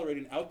will tolerate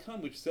an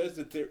outcome which says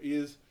that there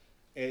is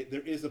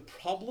a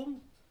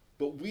problem,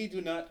 but we do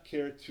not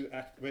care to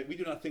act. Right, we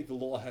do not think the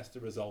law has to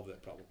resolve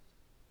that problem.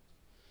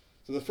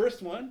 So the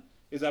first one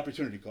is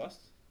opportunity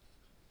cost.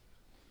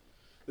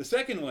 The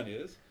second one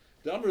is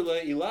if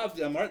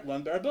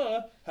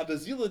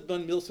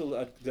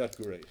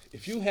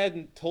you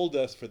hadn't told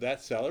us for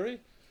that salary,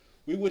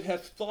 we would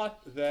have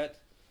thought that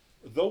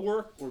the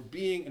work or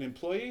being an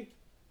employee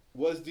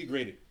was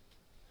degrading.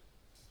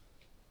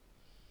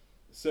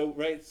 So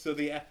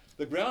the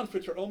ground for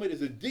taromet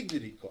is a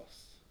dignity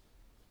cost.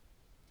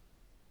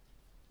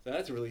 So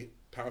that's a really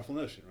powerful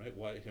notion, right?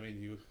 Why? I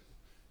mean,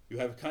 you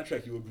have a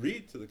contract. You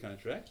agreed to the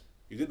contract.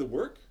 You did the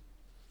work.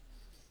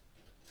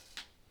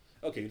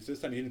 Okay, so this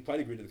time you didn't quite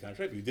agree to the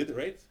contract, but you did the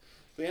right.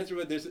 The answer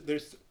was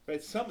there's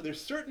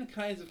certain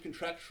kinds of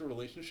contractual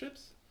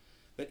relationships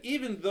that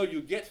even though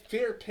you get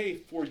fair pay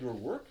for your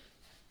work,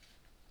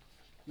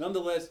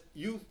 nonetheless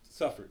you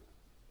suffered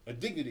a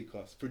dignity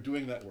cost for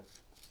doing that work.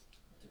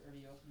 The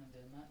early opening of the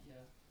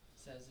Matya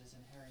says is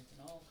inherent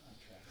in all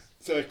contracts.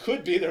 So it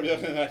could be that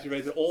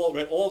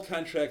all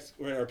contracts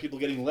are people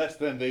getting less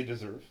than they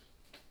deserve,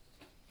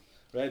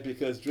 right?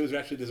 Because Jews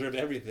actually deserve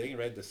everything,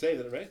 right? To say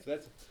that, right? So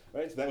that's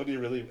right. So that would be a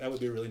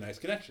really nice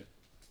connection.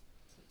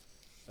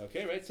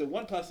 Okay, right. So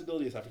one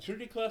possibility is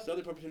opportunity cost. The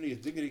other opportunity is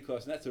dignity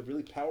cost, and that's a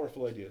really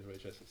powerful idea, right?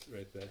 Justice,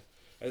 right? That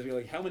as we're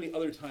like, how many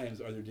other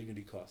times are there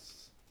dignity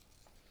costs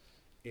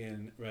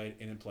in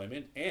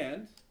employment,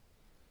 and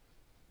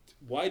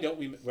why don't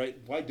we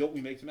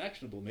make them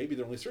actionable? Maybe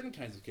there are only certain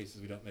kinds of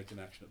cases we don't make them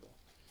actionable,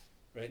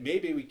 right?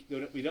 Maybe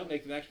we don't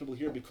make them actionable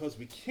here because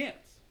we can't,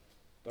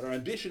 but our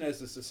ambition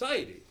as a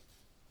society,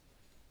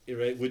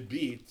 right, would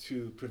be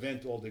to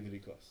prevent all dignity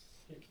costs.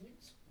 Yeah, can you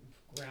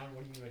ground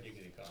what do you mean by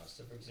dignity costs?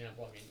 So, for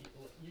example, I mean,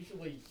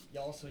 usually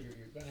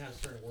you're going to have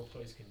certain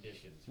workplace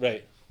conditions.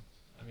 Right.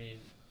 I mean,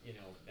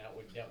 that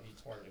would be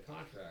part of the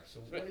contract.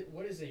 So, Right.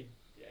 what is a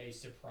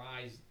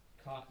surprise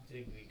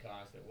dignity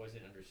cost that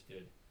wasn't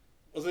understood?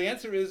 Well, so the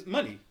answer is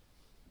money.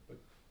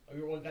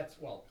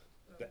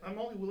 I'm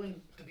only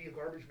willing to be a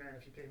garbage man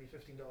if you pay me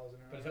 $15 an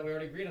hour. But I thought we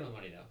already agreed on the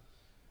money, though.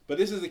 But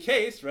this is the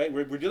case, right?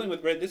 We're dealing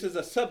with, right? This is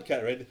a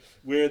subcat, right?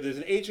 Where there's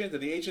an agent,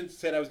 and the agent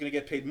said I was going to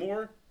get paid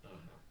more,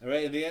 Uh-huh.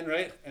 right? In the end,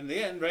 right? In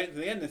the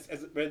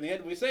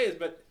end, we say is,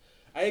 but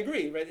I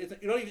agree, right?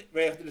 You don't even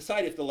have to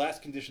decide if the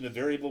last condition of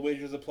variable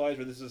wages applies,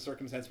 or this is a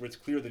circumstance where it's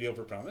clear that he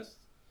overpromised,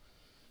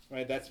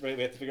 right? That's right.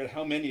 We have to figure out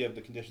how many of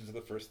the conditions of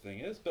the first thing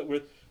is, but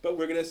we're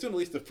going to assume at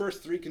least the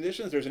first three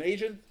conditions. There's an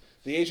agent.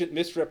 The agent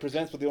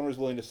misrepresents what the owner is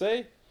willing to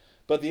say,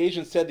 but the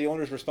agent said the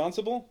owner is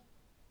responsible.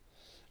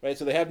 Right,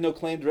 so they have no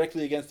claim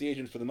directly against the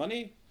agent for the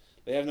money.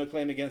 They have no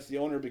claim against the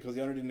owner because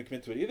the owner didn't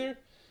commit to it either.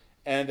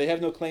 And they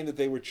have no claim that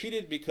they were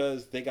cheated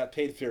because they got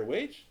paid fair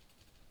wage.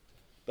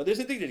 But there's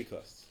a dignity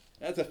cost.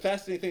 That's a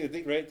fascinating thing to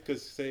think, right?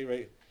 Because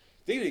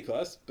dignity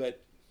costs,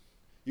 but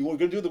you were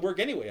going to do the work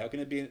anyway. How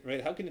can it be,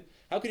 right? How can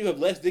you have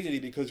less dignity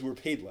because you were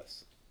paid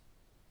less?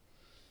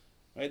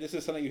 Right? This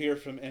is something you hear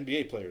from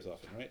NBA players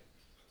often, right?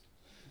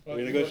 You're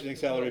negotiating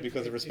salary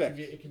because of respect.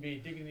 It can be a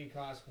dignity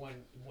cost when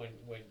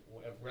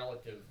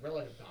relative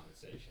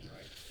compensation,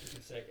 right? You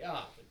can say,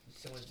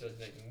 so-and-so's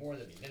making more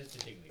than me, then it's a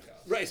dignity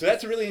cost. Right, so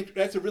that's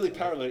a really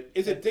powerful.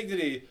 Is it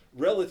dignity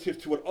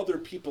relative to what other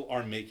people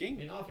are I making?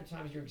 mean,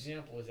 oftentimes your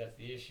example is that's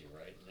the issue,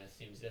 right? And that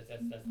seems that's the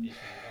issue. That often can be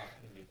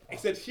a problem.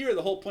 Except here,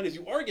 the whole point is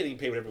you are getting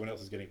paid what everyone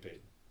else is getting paid.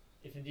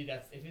 If indeed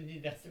that's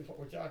what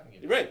we're talking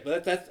about. Right,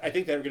 but I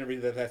think that we're going to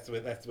read that's the way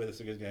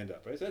this is going to end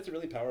up, right? So that's a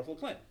really powerful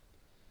claim,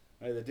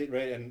 right?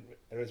 And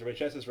as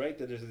Rachel is right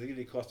that there's a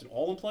dignity cost in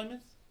all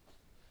employments.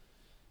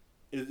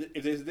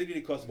 If there's a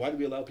dignity cost, why do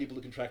we allow people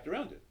to contract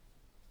around it?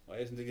 Why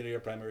isn't dignity our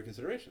primary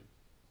consideration?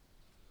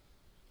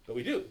 But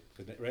we do,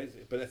 right?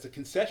 But that's a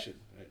concession,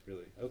 right?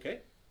 Really, okay.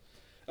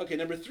 Okay,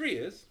 number 3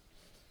 is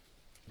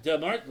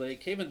Damartle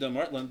Kevin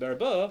Damartlan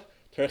Barba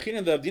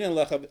Tarchinan Davdinan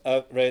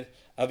Lach right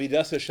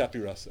Avidasa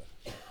Shapirasa.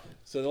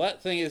 So the last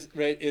thing is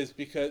is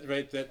because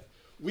that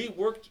we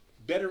worked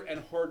better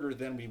and harder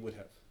than we would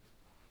have.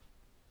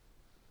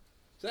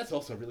 So that's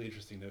also a really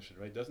interesting notion,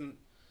 right?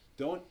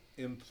 Don't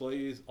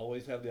employees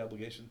always have the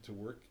obligation to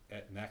work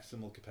at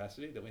maximal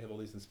capacity? Don't we have all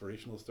these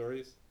inspirational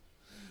stories,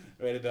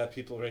 right, about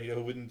people, right,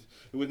 who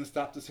wouldn't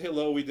stop to say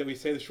hello? We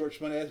say the short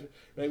shmoneh,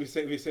 right? We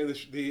say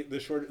the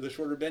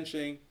shorter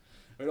benching,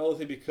 right? All the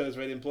thing because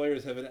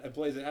employees have an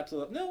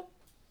absolute no.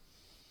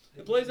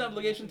 Employees have an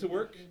obligation to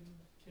work.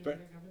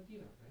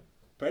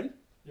 Pardon?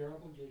 Their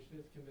obligation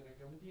is Kimenech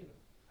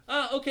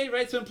Medina. Okay,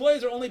 right. So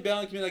employees are only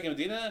bound to Kimenech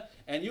Medina,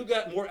 and you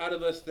got more out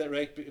of us that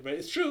right.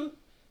 It's true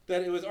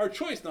that it was our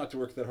choice not to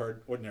work that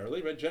hard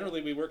ordinarily, right?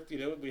 Generally, we work,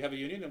 we have a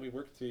union and we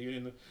work to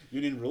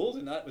union rules,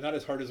 and not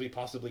as hard as we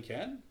possibly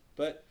can.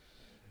 But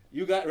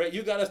you got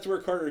us to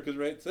work harder because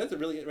so that's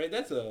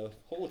that's a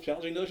whole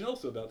challenging notion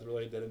also about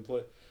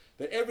the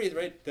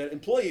that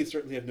employees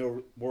certainly have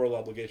no moral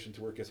obligation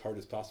to work as hard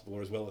as possible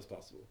or as well as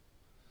possible.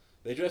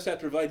 They just have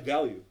to provide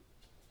value.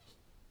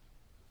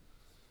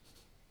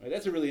 Right?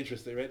 That's a really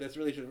interesting, right? That's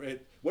really interesting,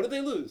 right? What did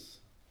they lose?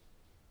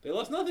 They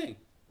lost nothing.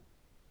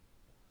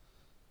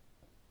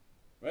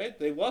 Right?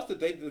 They lost it.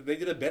 They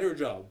did a better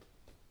job.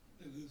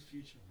 They lose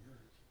future work.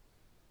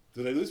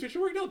 Do they lose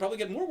future work? No, they'll probably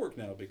get more work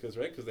now because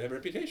they have a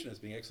reputation as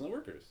being excellent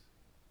workers.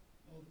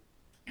 Well,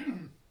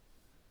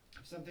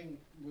 if something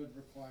would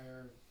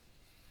require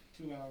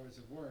 2 hours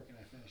of work and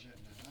I finish it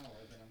in an hour,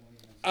 then I'm only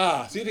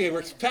going to... So you think it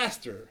works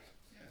faster.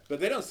 Yeah. But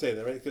they don't say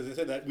that, right? Because they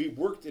said that we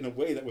worked in a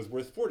way that was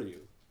worth 4 to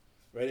you.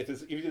 Right?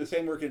 If you do the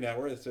same work in an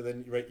hour, so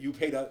then you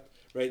paid us,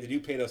 right? Then you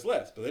paid us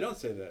less. But they don't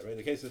say that, right?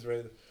 The case is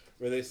where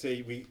they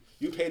say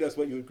you paid us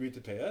what you agreed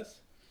to pay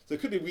us. So it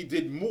could be we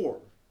did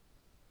more.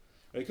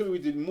 Right? It could be we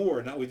did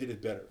more, not we did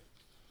it better.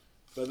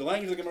 But the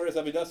language of the Gemara is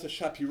Avidasa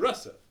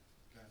Shapirasa.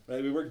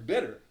 Right? We worked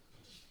better.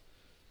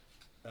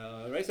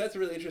 Right, so that's a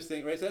really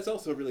interesting, right, so that's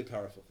also a really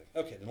powerful thing.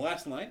 Okay, then the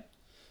last line,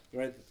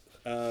 right,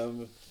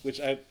 which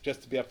I,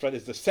 just to be upfront,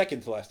 is the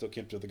second to last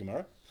Okimta of the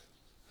Gemara.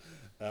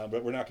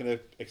 But we're not going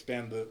to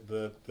expand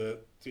the to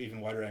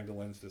even wider angle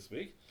lens this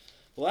week.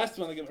 The last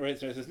one, right,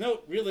 so it says,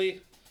 no,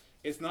 really,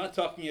 it's not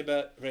talking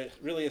about, right,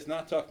 really it's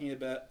not talking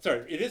about,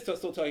 sorry, it is still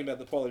talking about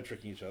the polar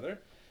tricking each other,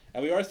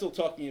 and we are still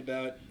talking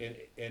about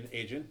an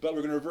agent, but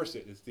we're going to reverse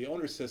it. It's the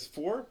owner says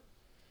 4,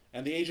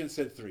 and the agent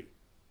said 3.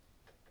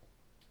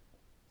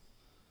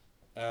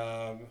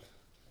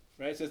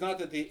 Right, so it's not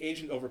that the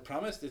agent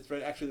overpromised, it's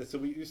right, actually,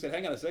 so you said,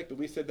 hang on a sec, but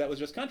we said that was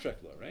just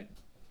contract law, right?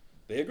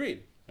 They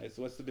agreed, right,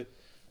 so what's the bit,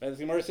 right, the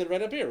Gemara said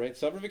right up here, right,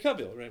 Sabra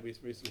v'kabil, right, we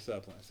saw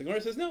a plan. So the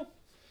Gemara says no,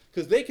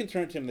 because they can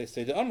turn to him, they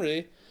say to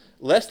Amri,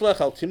 Les lach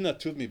al timna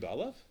tuv mi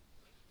ba'alav?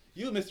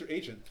 You, Mr.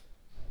 Agent,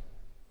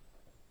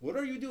 what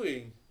are you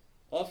doing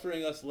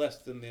offering us less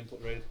than the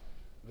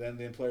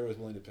employer was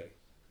willing to pay?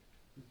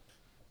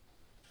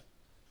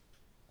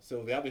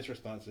 So the obvious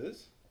response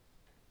is,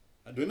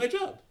 I'm doing my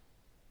job.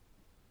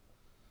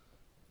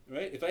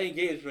 Right? If I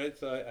engage, right,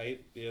 so I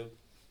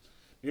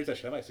Mir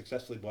Hashem, I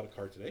successfully bought a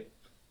car today.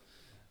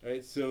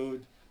 Right? So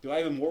do I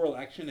have a moral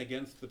action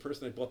against the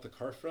person I bought the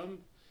car from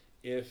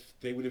if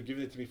they would have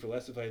given it to me for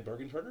less if I had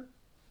bargained harder?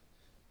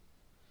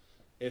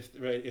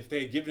 If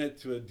they had given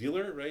it to a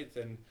dealer, right,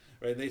 and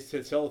right, they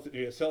said sell it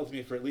to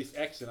me for at least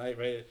X, and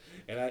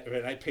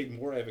I paid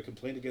more, I have a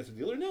complaint against the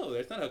dealer? No,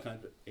 that's not how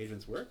contract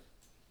agents work.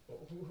 Well,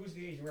 who's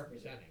the agent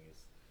representing?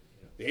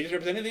 The agent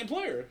representing the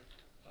employer.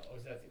 Oh,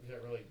 is that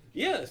really?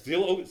 Yeah, we're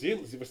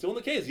still in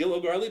the case. Zil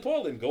Ogarli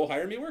Paulin, go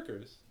hire me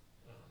workers.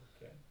 Oh,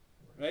 okay.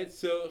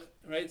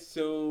 Right.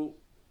 So,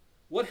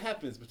 what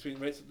happens between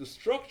So the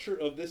structure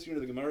of this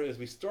unit of the Gemara is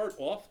we start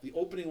off the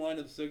opening line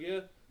of the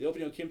sugya. The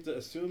opening of Kimta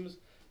assumes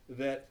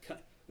that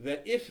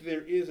if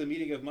there is a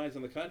meeting of minds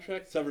on the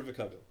contract, savr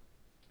v'kabil.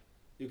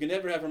 You can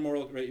never have a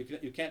moral right.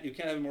 You can't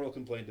have a moral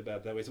complaint about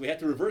it that way. So we have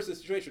to reverse the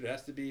situation. It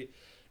has to be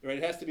right.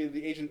 It has to be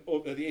the agent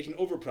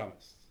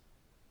overpromised.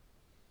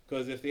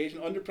 Because if the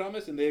agent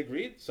underpromised and they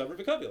agreed, savr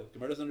v'kabil.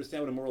 Gemara doesn't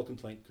understand what a moral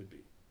complaint could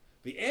be.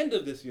 The end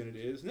of this unit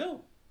is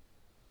no.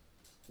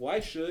 Why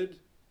should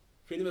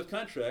freedom of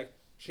contract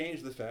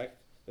change the fact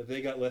that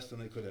they got less than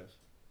they could have?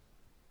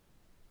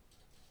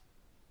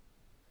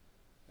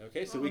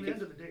 Okay, so well, we at the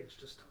can. end of the day, it's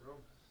just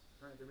Taroma,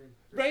 right? I mean,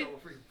 there's Right. no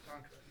free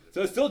contract.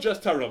 So it's still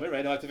just Taromit,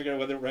 right? Now I have to figure out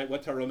whether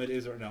what Taromit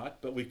is or not.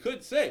 But we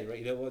could say,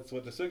 right? What's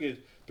what the sugya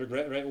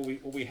right?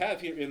 What we have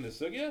here in the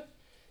sugya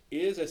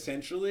is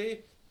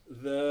essentially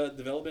the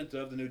development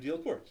of the New Deal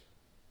court.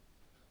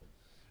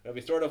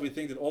 We start off, we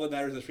think that all that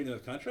matters is freedom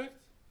of contract,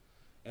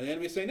 and then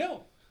we say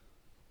no.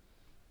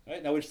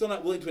 Right? Now we're still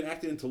not willing to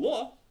enact it into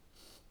law,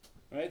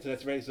 right? So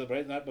that's right. So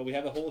right, but we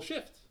have a whole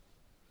shift.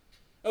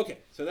 Okay,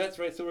 so that's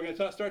right. So we're going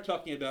to start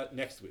talking about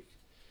next week.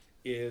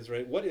 Is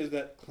right? What is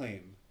that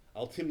claim?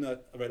 Al timna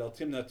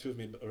tuv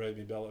mi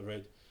bela,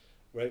 right?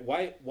 Right?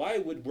 Why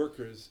would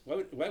workers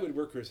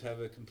have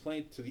a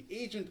complaint to the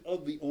agent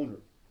of the owner?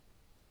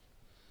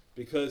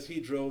 Because he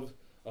drove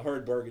a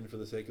hard bargain for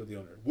the sake of the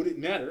owner. Would it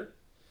matter?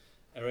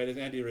 All right, as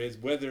Andy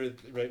raised, whether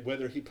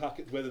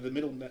the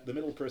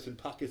middle person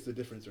pockets the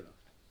difference or not?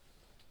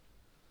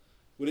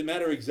 Would it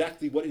matter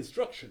exactly what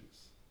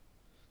instructions?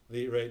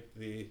 Does it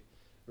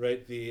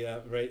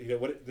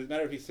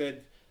matter if he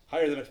said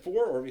hire them at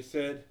 4, or if he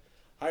said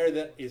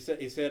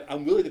he said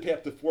I'm willing to pay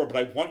up to 4, but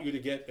I want you to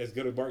get as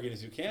good a bargain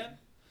as you can?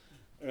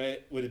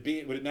 Right? Would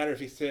it matter if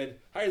he said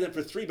hire them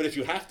for 3, but if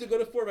you have to go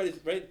to 4,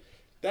 right?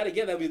 That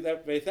again,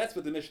 if that's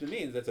what the Mishnah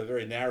means, that's a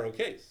very narrow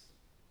case.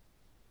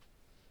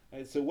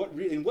 Right? So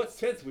in what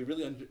sense are we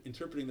really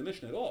interpreting the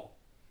Mishnah at all?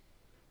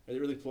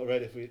 Right? Really,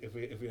 right? If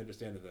we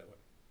understand it that way.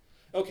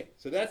 Okay,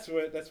 so that's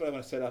what I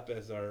want to set up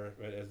as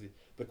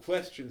the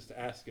questions to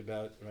ask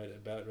about.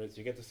 So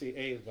you get to see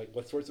A, like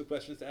what sorts of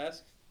questions to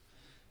ask,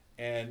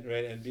 and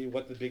B,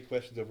 what the big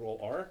questions overall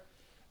are.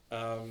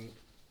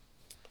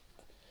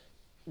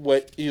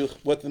 What the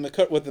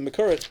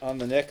Mekurit on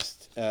the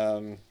next.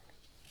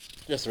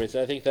 Just right.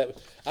 So I think that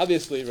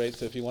obviously, right.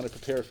 So if you want to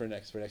prepare for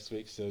next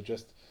week, so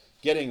just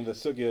getting the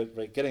sugya,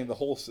 right, getting the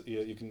whole,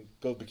 you can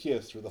go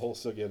Bekias through the whole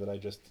sugya that I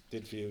just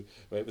did for you,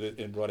 right,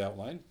 in broad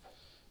outline.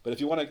 But if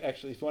you want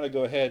to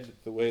go ahead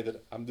the way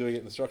that I'm doing it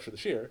in the structure of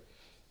the shir,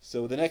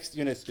 so the next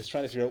unit is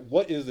trying to figure out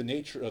what is the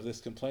nature of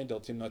this complaint, al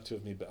timna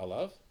tuv mi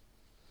be'alav,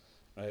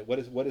 right? Where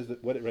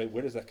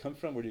does that come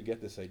from? Where do you get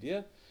this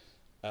idea?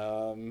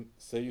 So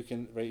you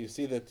can, right, you'll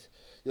see that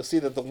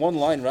the one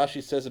line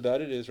Rashi says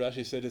about it is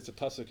Rashi said it's a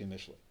pasuk in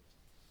Mishlei.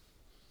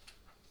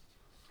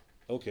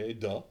 Okay,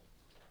 duh.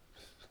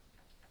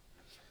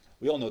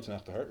 We all know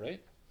Tanakh by heart,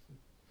 right?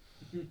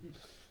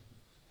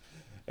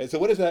 And so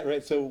what is that,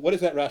 right? So what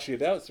is that Rashi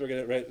about? So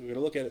we're gonna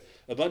look at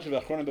a bunch of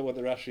Achronim about what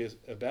the Rashi is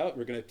about.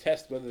 We're going to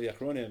test whether the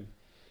Achronim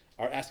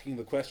are asking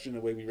the question in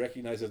a way we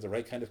recognize as the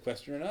right kind of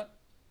question or not.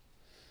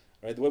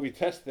 Right? The way we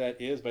test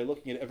that is by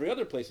looking at every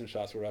other place in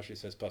Shas where Rashi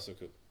says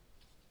Pasuku.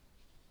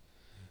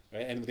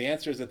 right? And the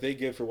answers that they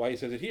give for why he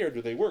says it here,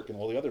 do they work in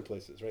all the other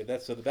places, right?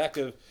 That's so the back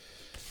of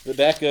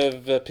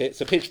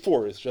so page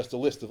 4 is just a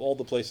list of all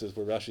the places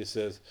where Rashi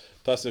says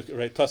pasuk,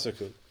 right?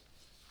 Pasuku.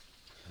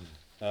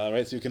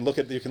 Right, so you can look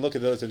at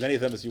those, as many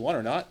of them as you want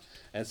or not,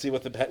 and see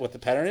what the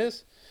pattern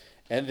is,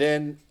 and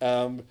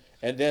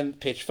then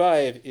page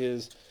 5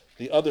 is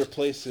the other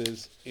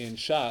places in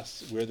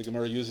Shas where the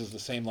Gemara uses the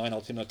same line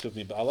al timna tuv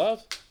mi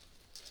ba'alav,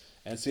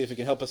 and see if it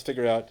can help us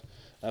figure out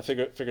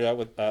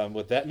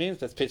what that means.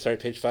 That's page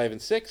 5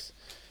 and 6,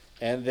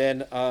 and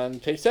then on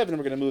page 7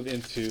 we're going to move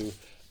into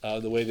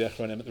the way the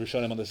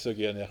Rishonim on the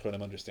sugya and the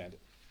Achronim understand it.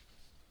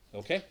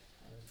 Okay.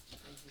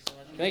 Thank you so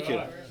much. Thank you.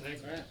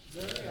 Thanks. Is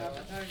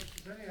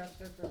there any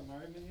appetite for a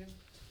Mari Minyan?